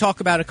you heard me talk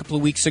about it a couple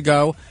of weeks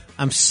ago.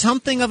 I'm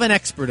something of an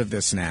expert of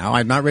this now.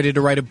 I'm not ready to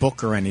write a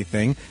book or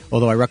anything,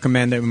 although I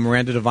recommend that when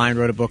Miranda Devine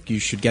wrote a book, you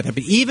should get that.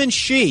 But even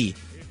she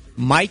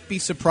might be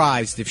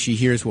surprised if she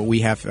hears what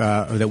we have,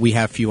 that we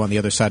have for you on the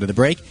other side of the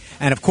break.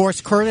 And, of course,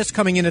 Curtis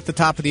coming in at the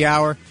top of the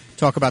hour,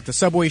 talk about the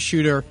subway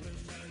shooter,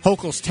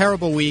 Hochul's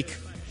terrible week,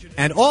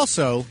 and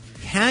also,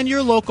 can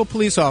your local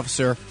police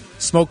officer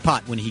smoke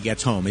pot when he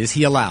gets home? Is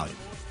he allowed?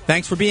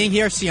 Thanks for being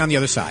here. See you on the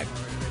other side.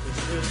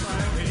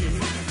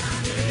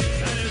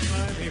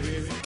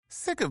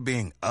 Sick of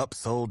being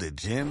upsold at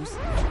gyms?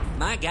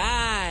 My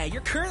guy,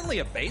 you're currently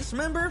a base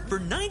member? For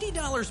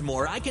 $90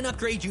 more, I can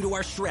upgrade you to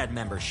our Shred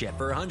membership.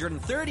 For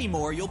 $130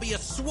 more, you'll be a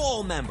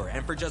Swole member.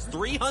 And for just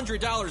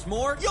 $300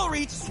 more, you'll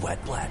reach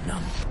Sweat Platinum.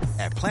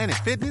 At Planet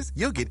Fitness,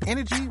 you'll get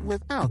energy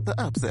without the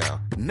upsell.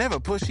 Never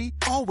pushy,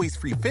 always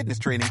free fitness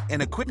training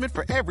and equipment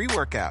for every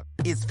workout.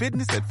 It's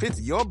fitness that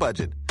fits your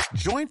budget.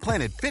 Join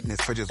Planet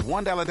Fitness for just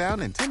 $1 down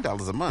and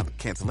 $10 a month.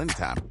 Cancel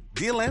anytime.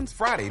 Deal ends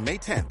Friday, May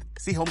 10th.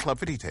 See Home Club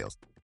for details.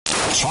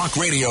 Talk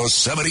Radio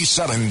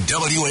 77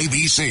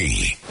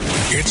 WABC.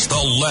 It's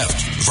the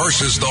left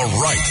versus the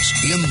right.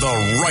 In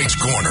the right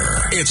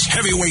corner, it's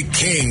heavyweight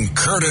king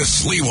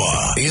Curtis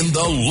Lewa. In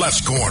the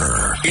left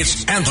corner,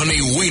 it's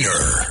Anthony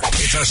Weiner.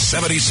 It's a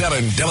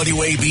 77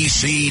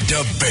 WABC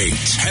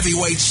debate.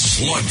 Heavyweight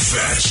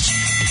slugfest.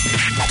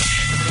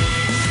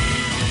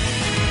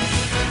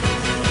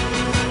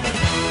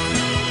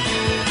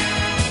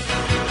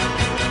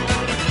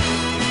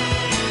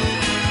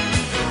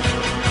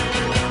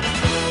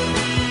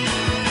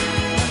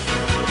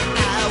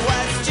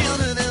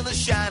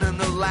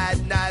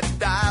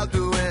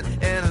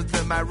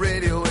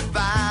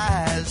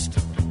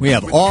 We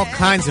have all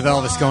kinds of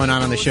Elvis going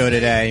on the show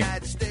today.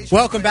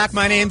 Welcome back.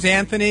 My name's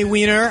Anthony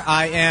Weiner.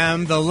 I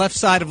am the left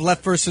side of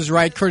Left versus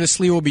Right. Curtis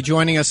Lee will be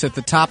joining us at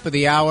the top of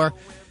the hour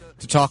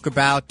to talk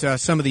about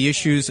some of the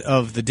issues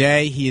of the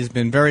day. He has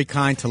been very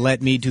kind to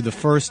let me do the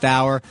first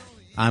hour.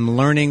 I'm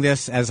learning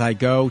this as I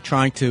go,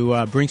 trying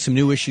to bring some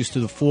new issues to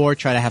the floor,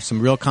 try to have some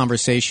real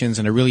conversations,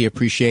 and I really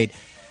appreciate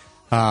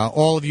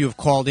all of you have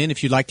called in.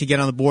 If you'd like to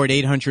get on the board,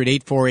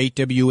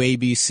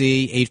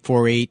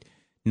 800-848-WABC,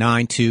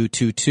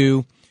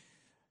 848-9222.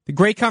 The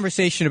great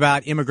conversation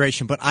about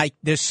immigration, but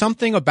there's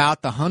something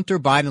about the Hunter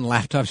Biden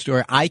laptop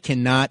story I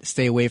cannot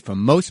stay away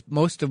from.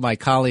 Most of my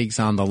colleagues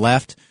on the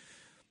left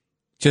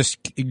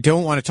just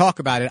don't want to talk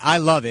about it. I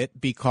love it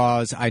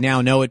because I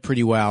now know it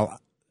pretty well.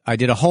 I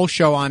did a whole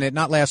show on it,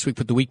 not last week,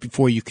 but the week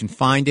before. You can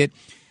find it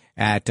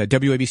at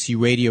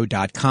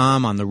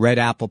WABCRadio.com on the Red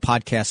Apple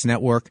Podcast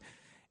Network.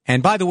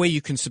 And by the way,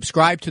 you can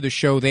subscribe to the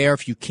show there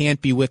if you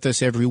can't be with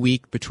us every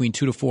week between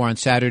 2 to 4 on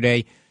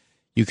Saturday.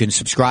 You can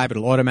subscribe.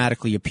 It'll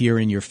automatically appear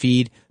in your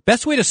feed.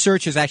 Best way to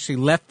search is actually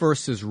Left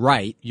versus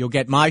Right. You'll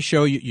get my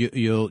show.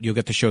 You'll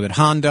get the show that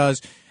Han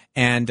does.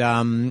 And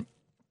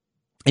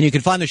you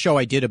can find the show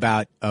I did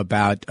about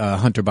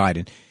Hunter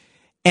Biden.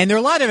 And there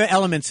are a lot of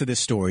elements of this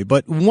story,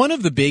 but one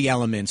of the big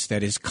elements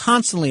that is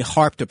constantly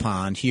harped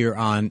upon here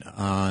on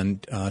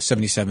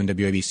 77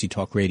 WABC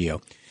Talk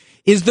Radio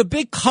is the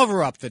big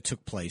cover-up that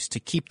took place to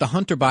keep the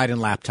Hunter Biden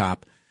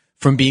laptop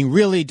from being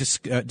really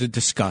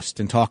discussed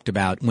and talked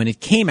about when it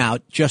came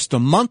out just a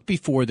month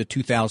before the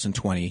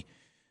 2020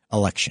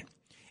 election.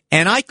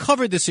 And I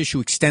covered this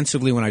issue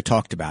extensively when I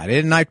talked about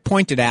it, and I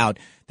pointed out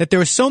that there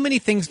were so many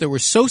things that were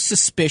so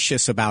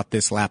suspicious about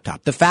this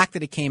laptop. The fact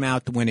that it came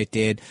out when it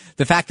did,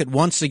 the fact that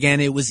once again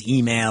it was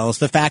emails,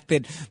 the fact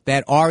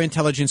that our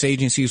intelligence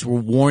agencies were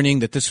warning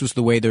that this was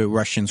the way the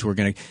Russians were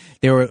going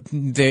to,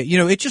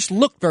 it just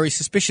looked very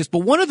suspicious. But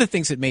one of the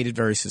things that made it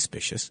very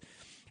suspicious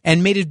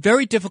and made it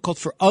very difficult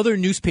for other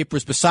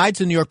newspapers besides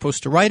the New York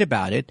Post to write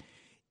about it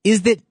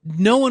is that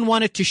no one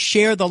wanted to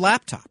share the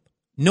laptop.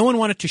 No one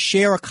wanted to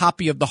share a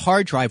copy of the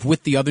hard drive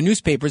with the other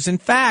newspapers. In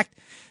fact,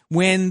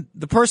 when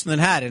the person that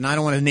had it, and I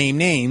don't want to name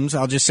names,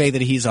 I'll just say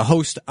that he's a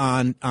host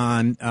on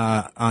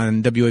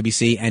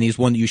WABC, and he's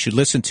one that you should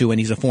listen to, and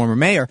he's a former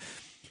mayor,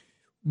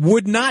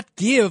 would not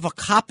give a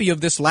copy of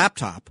this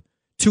laptop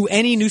to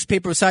any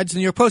newspaper besides the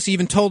New York Post. He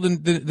even told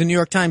the New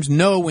York Times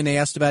no when they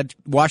asked about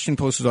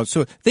Washington Post.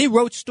 So they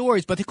wrote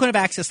stories, but they couldn't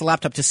have access to the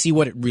laptop to see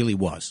what it really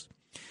was.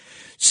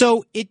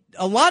 So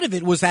a lot of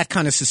it was that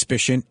kind of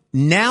suspicion.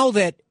 Now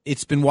that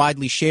it's been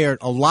widely shared,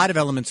 a lot of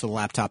elements of the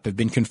laptop have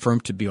been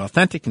confirmed to be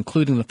authentic,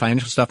 including the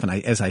financial stuff.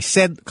 And as I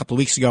said a couple of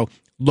weeks ago,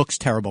 looks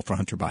terrible for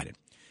Hunter Biden.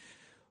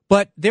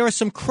 But there are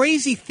some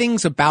crazy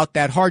things about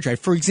that hard drive.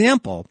 For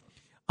example,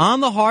 on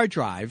the hard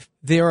drive,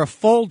 there are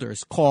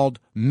folders called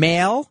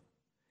Mail,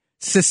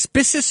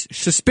 Suspicious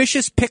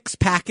Pics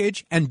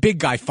Package, and Big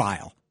Guy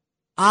File.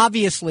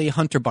 Obviously,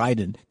 Hunter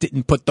Biden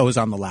didn't put those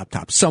on the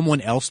laptop.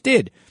 Someone else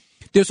did.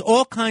 There's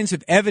all kinds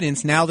of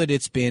evidence now that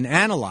it's been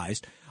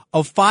analyzed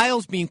of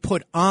files being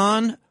put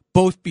on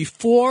both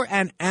before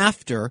and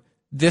after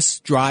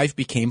this drive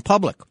became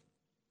public.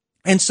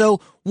 And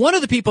so one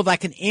of the people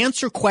that can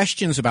answer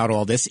questions about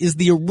all this is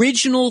the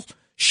original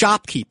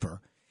shopkeeper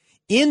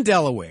in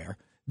Delaware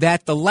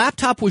that the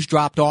laptop was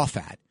dropped off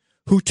at,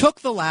 who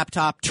took the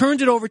laptop,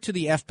 turned it over to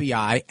the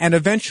FBI, and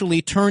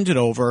eventually turned it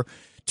over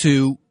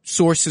to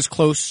sources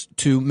close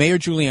to Mayor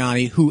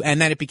Giuliani, and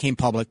then it became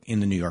public in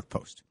the New York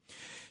Post.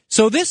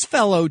 So this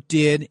fellow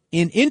did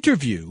an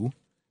interview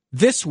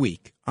this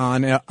week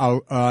on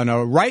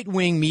a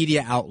right-wing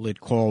media outlet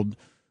called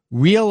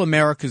Real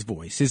America's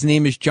Voice. His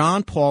name is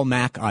John Paul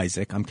Mac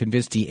Isaac. I'm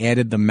convinced he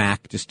added the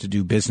Mac just to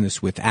do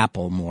business with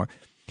Apple more.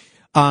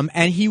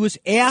 And he was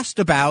asked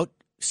about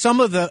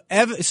some of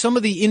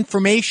the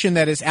information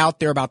that is out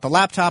there about the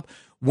laptop,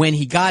 when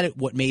he got it,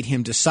 what made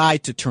him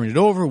decide to turn it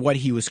over, what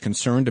he was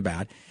concerned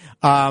about.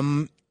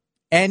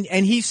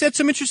 And he said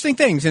some interesting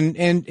things,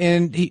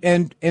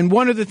 and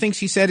one of the things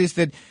he said is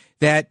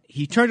that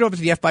he turned it over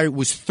to the FBI,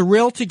 was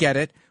thrilled to get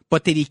it,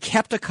 but that he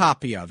kept a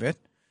copy of it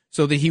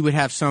so that he would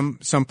have some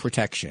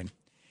protection.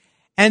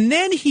 And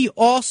then he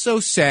also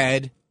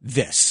said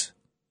this.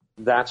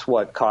 That's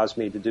what caused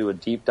me to do a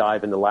deep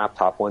dive in the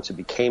laptop once it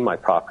became my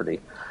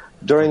property.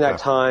 During that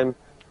time,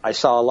 I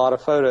saw a lot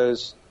of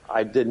photos.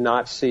 I did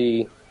not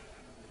see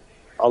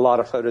a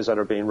lot of photos that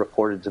are being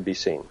reported to be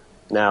seen.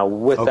 Now,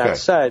 with that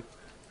said,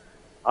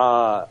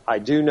 I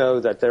do know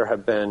that there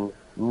have been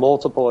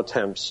multiple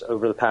attempts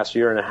over the past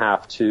year and a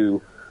half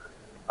to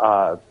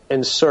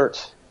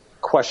insert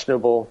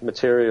questionable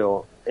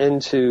material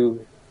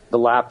into the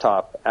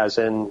laptop, as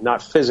in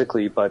not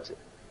physically, but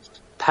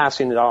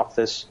passing it off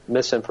this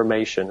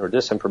misinformation or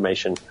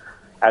disinformation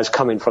as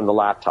coming from the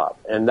laptop.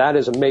 And that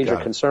is a major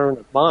concern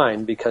of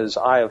mine, because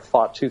I have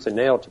fought tooth and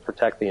nail to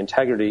protect the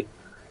integrity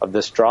of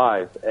this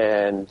drive,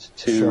 and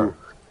to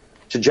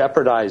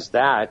jeopardize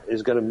that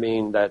is going to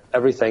mean that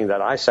everything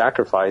that I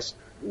sacrifice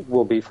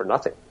will be for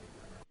nothing.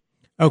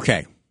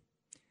 Okay.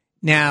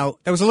 Now,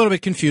 that was a little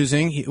bit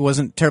confusing. It was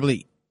a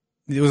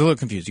little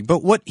confusing.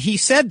 But what he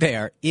said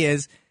there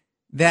is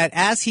that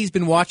as he's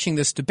been watching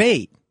this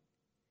debate,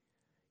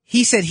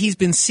 he said he's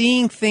been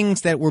seeing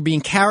things that were being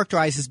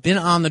characterized as been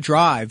on the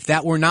drive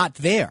that were not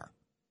there.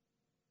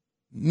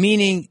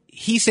 Meaning,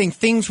 he's saying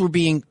things were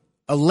being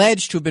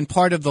alleged to have been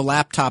part of the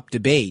laptop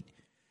debate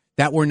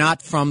that were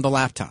not from the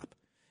laptop.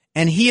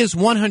 And he is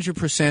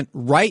 100%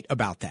 right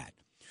about that.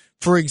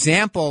 For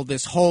example,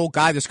 this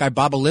guy,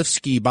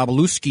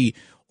 Bobulinski,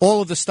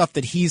 all of the stuff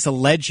that he's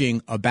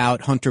alleging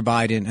about Hunter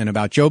Biden and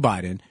about Joe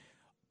Biden,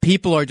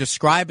 people are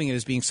describing it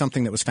as being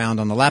something that was found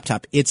on the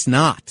laptop. It's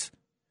not.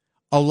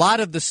 A lot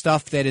of the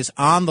stuff that is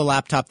on the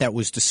laptop that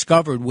was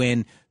discovered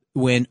when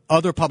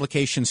other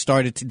publications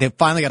they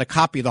finally got a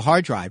copy of the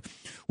hard drive,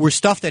 were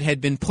stuff that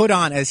had been put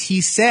on, as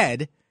he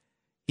said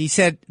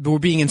were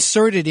being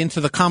inserted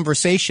into the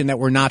conversation that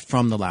were not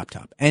from the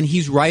laptop. And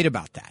he's right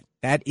about that.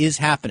 That is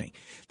happening.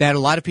 That a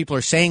lot of people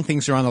are saying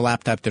things are on the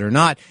laptop that are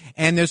not.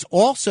 And there's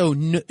also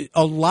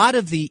a lot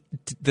of the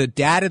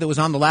data that was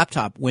on the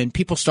laptop, when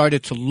people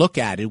started to look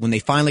at it, when they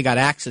finally got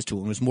access to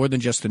it, it was more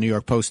than just the New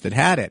York Post that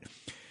had it,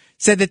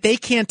 said that they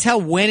can't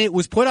tell when it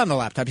was put on the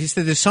laptop. He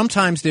said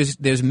sometimes there's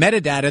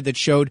metadata that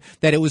showed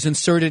that it was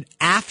inserted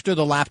after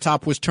the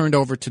laptop was turned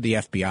over to the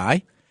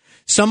FBI.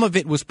 Some of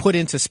it was put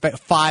into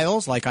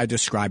files, like I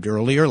described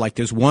earlier. Like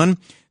there's one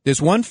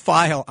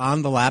file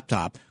on the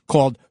laptop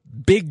called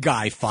Big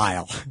Guy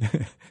File.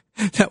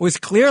 That was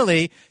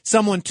clearly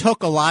someone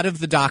took a lot of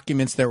the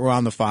documents that were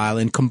on the file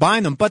and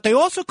combined them, but they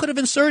also could have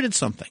inserted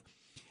something.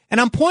 And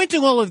I'm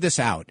pointing all of this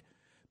out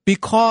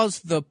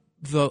because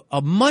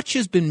much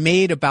has been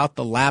made about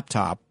the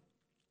laptop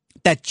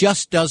that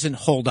just doesn't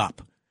hold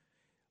up.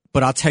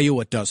 But I'll tell you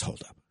what does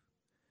hold up.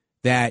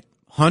 That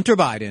Hunter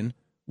Biden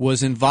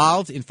was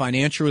involved in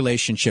financial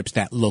relationships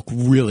that look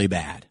really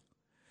bad.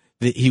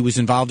 That he was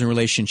involved in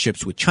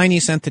relationships with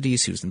Chinese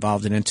entities. He was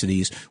involved in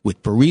entities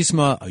with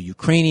Burisma, a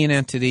Ukrainian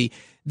entity,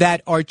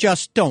 that are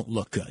just don't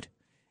look good.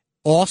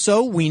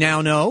 Also, we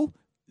now know,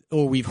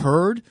 or we've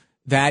heard,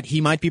 that he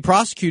might be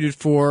prosecuted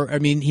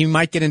he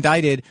might get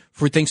indicted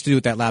for things to do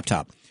with that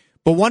laptop.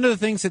 But one of the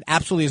things that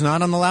absolutely is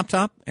not on the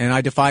laptop, and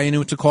I defy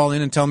anyone to call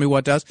in and tell me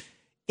what does,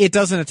 it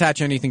doesn't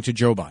attach anything to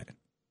Joe Biden.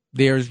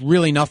 There's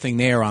really nothing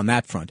there on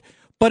that front.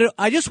 But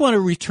I just want to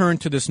return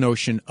to this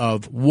notion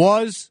of,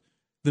 was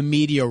the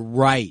media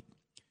right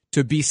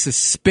to be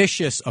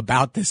suspicious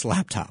about this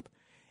laptop?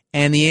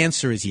 And the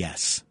answer is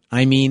yes.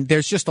 I mean,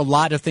 there's just a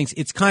lot of things.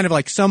 It's kind of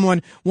like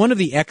one of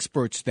the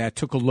experts that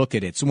took a look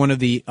at it, so one of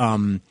the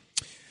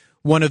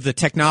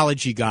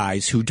technology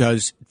guys who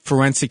does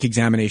forensic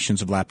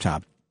examinations of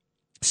laptop,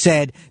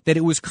 said that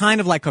it was kind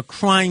of like a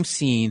crime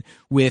scene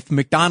with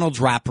McDonald's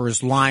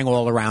wrappers lying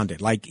all around it.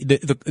 Like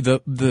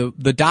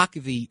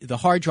the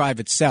hard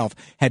drive itself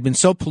had been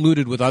so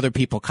polluted with other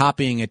people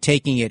copying it,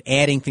 taking it,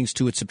 adding things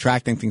to it,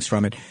 subtracting things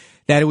from it,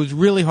 that it was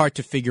really hard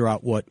to figure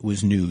out what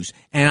was news.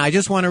 And I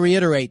just want to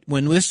reiterate,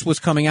 when this was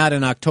coming out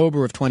in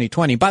October of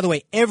 2020, by the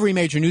way, every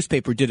major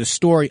newspaper did a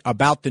story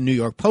about the New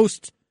York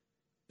Post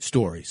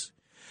stories.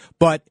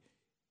 But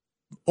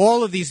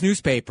all of these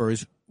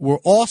newspapers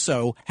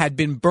had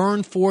been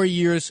burned 4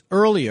 years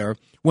earlier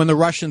when the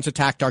Russians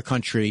attacked our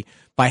country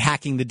by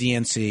hacking the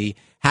DNC,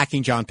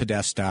 hacking John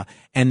Podesta,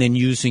 and then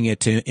using it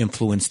to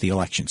influence the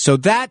election. So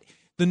the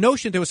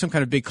notion there was some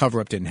kind of big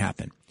cover-up didn't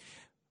happen.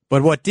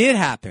 But what did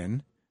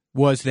happen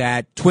was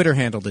that Twitter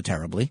handled it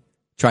terribly,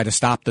 tried to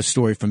stop the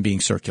story from being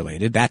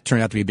circulated. That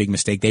turned out to be a big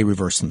mistake. They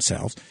reversed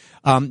themselves.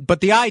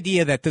 But the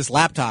idea that this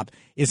laptop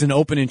is an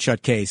open and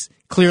shut case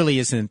clearly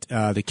isn't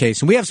the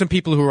case. And we have some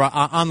people who are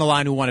on the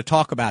line who want to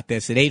talk about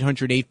this at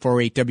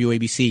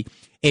 800-848-WABC,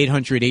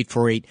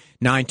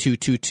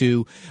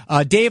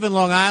 800-848-9222. Dave in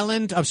Long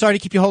Island, I'm sorry to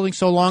keep you holding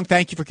so long.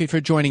 Thank you for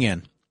joining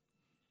in.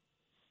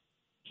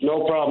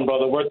 No problem,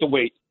 brother. Worth the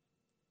wait.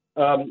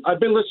 I've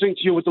been listening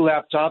to you with the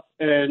laptop,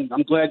 and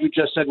I'm glad you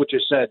just said what you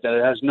said, that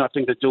it has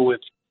nothing to do with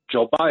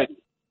Joe Biden.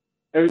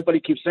 Everybody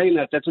keeps saying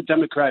that. That's a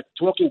Democrat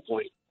talking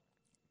point.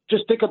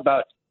 Just think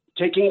about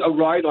taking a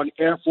ride on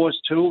Air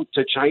Force Two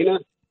to China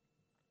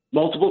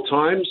multiple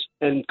times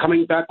and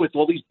coming back with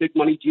all these big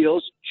money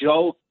deals.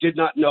 Joe did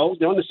not know.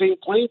 They're on the same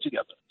plane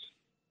together.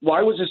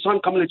 Why was his son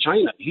coming to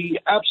China? He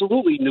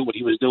absolutely knew what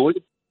he was doing.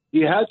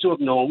 He had to have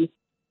known,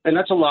 and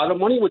that's a lot of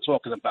money we're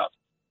talking about.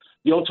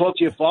 You don't talk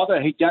to your father,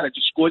 hey, Dad, I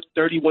just scored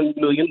 $31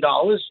 million.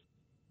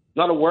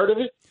 Not a word of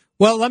it.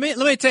 Well, let me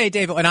tell you,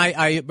 David, and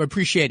I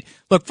appreciate it.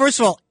 Look, first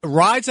of all,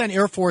 rides on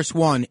Air Force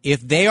One, if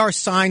they are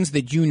signs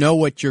that you know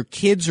what your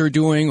kids are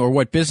doing or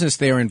what business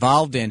they are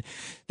involved in,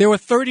 there were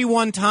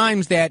 31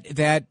 times that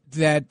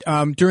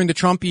during the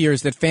Trump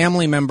years that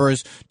family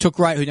members took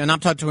rides, and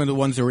I'm talking about the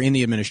ones that were in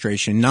the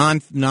administration,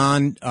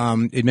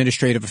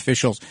 administrative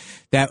officials,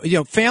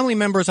 that family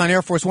members on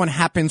Air Force One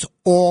happens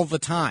all the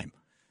time.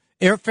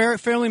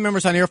 Family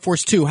members on Air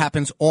Force Two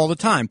happens all the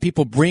time.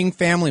 People bring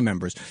family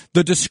members.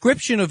 The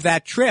description of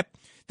that trip,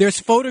 there's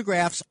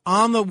photographs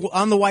on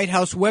the White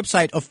House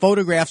website of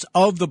photographs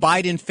of the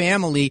Biden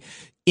family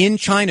in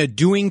China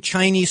doing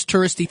Chinese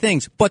touristy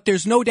things. But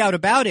there's no doubt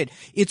about it.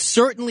 It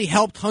certainly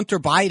helped Hunter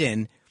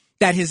Biden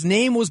that his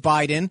name was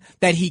Biden,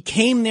 that he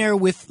came there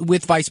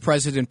with Vice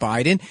President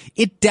Biden.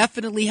 It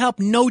definitely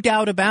helped, no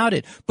doubt about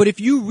it. But if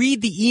you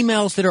read the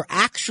emails that are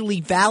actually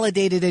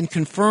validated and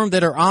confirmed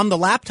that are on the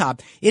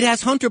laptop, it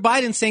has Hunter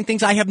Biden saying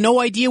things, I have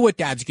no idea what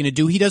Dad's going to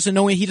do. He doesn't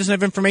know. He doesn't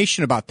have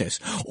information about this.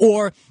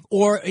 Or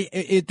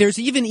there's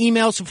even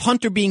emails of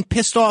Hunter being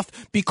pissed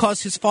off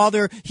because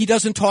he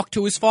doesn't talk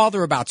to his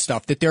father about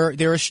stuff, that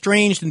they're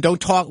estranged and don't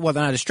talk. Well,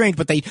 they're not estranged,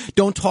 but they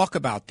don't talk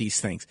about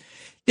these things.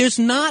 There's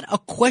not a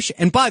question.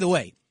 And by the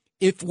way,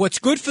 if what's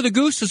good for the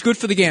goose is good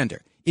for the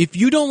gander, if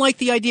you don't like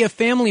the idea of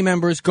family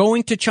members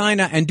going to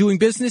China and doing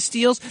business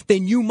deals,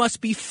 then you must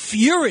be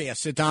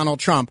furious at Donald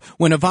Trump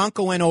when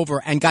Ivanka went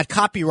over and got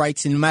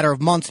copyrights in a matter of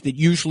months that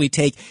usually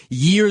take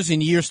years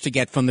and years to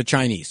get from the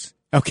Chinese.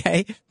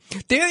 Okay?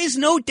 There is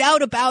no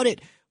doubt about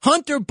it.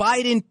 Hunter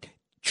Biden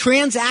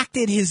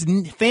transacted his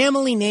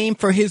family name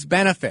for his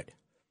benefit.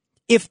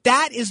 If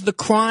that is the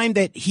crime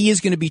that he is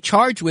going to be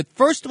charged with,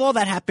 first of all,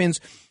 that happens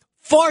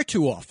far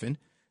too often,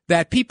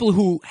 that people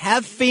who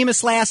have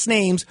famous last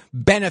names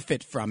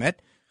benefit from it.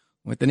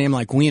 With a name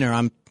like Weiner,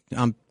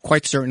 I'm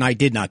quite certain I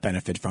did not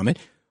benefit from it.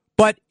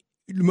 But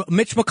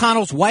Mitch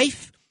McConnell's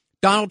wife,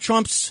 Donald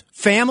Trump's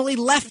family,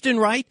 left and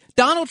right,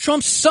 Donald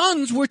Trump's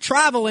sons were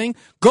traveling,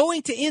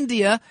 going to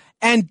India,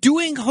 and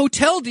doing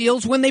hotel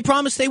deals when they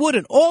promised they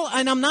wouldn't.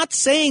 And I'm not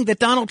saying that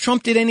Donald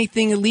Trump did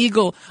anything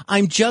illegal.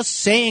 I'm just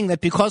saying that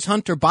because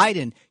Hunter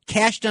Biden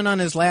cashed in on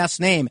his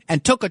last name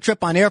and took a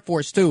trip on Air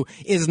Force Two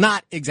is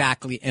not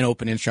exactly an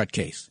open and shut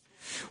case.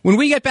 When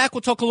we get back,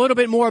 we'll talk a little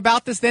bit more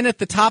about this. Then at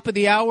the top of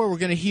the hour, we're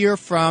going to hear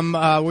from,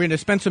 we're going to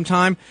spend some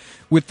time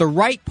with the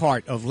right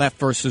part of Left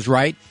versus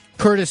Right,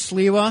 Curtis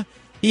Sliwa.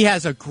 He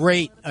has a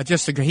great,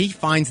 he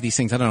finds these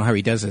things. I don't know how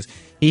he does this.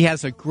 He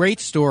has a great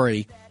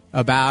story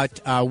about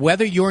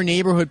whether your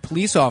neighborhood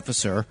police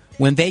officer,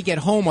 when they get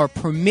home, are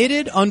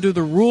permitted under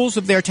the rules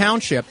of their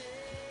township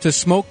to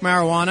smoke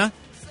marijuana.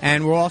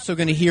 And we're also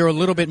going to hear a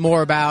little bit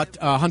more about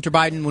Hunter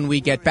Biden when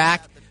we get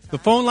back. The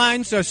phone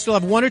lines still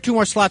have one or two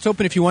more slots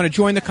open if you want to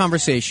join the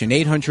conversation.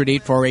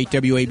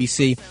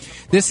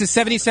 800-848-WABC. This is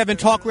 77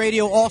 Talk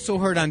Radio, also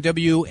heard on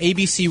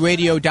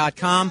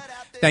WABCRadio.com.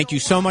 Thank you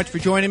so much for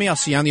joining me. I'll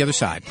see you on the other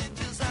side.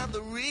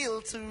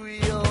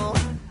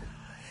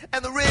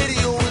 And the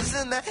radio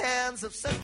was in the hands of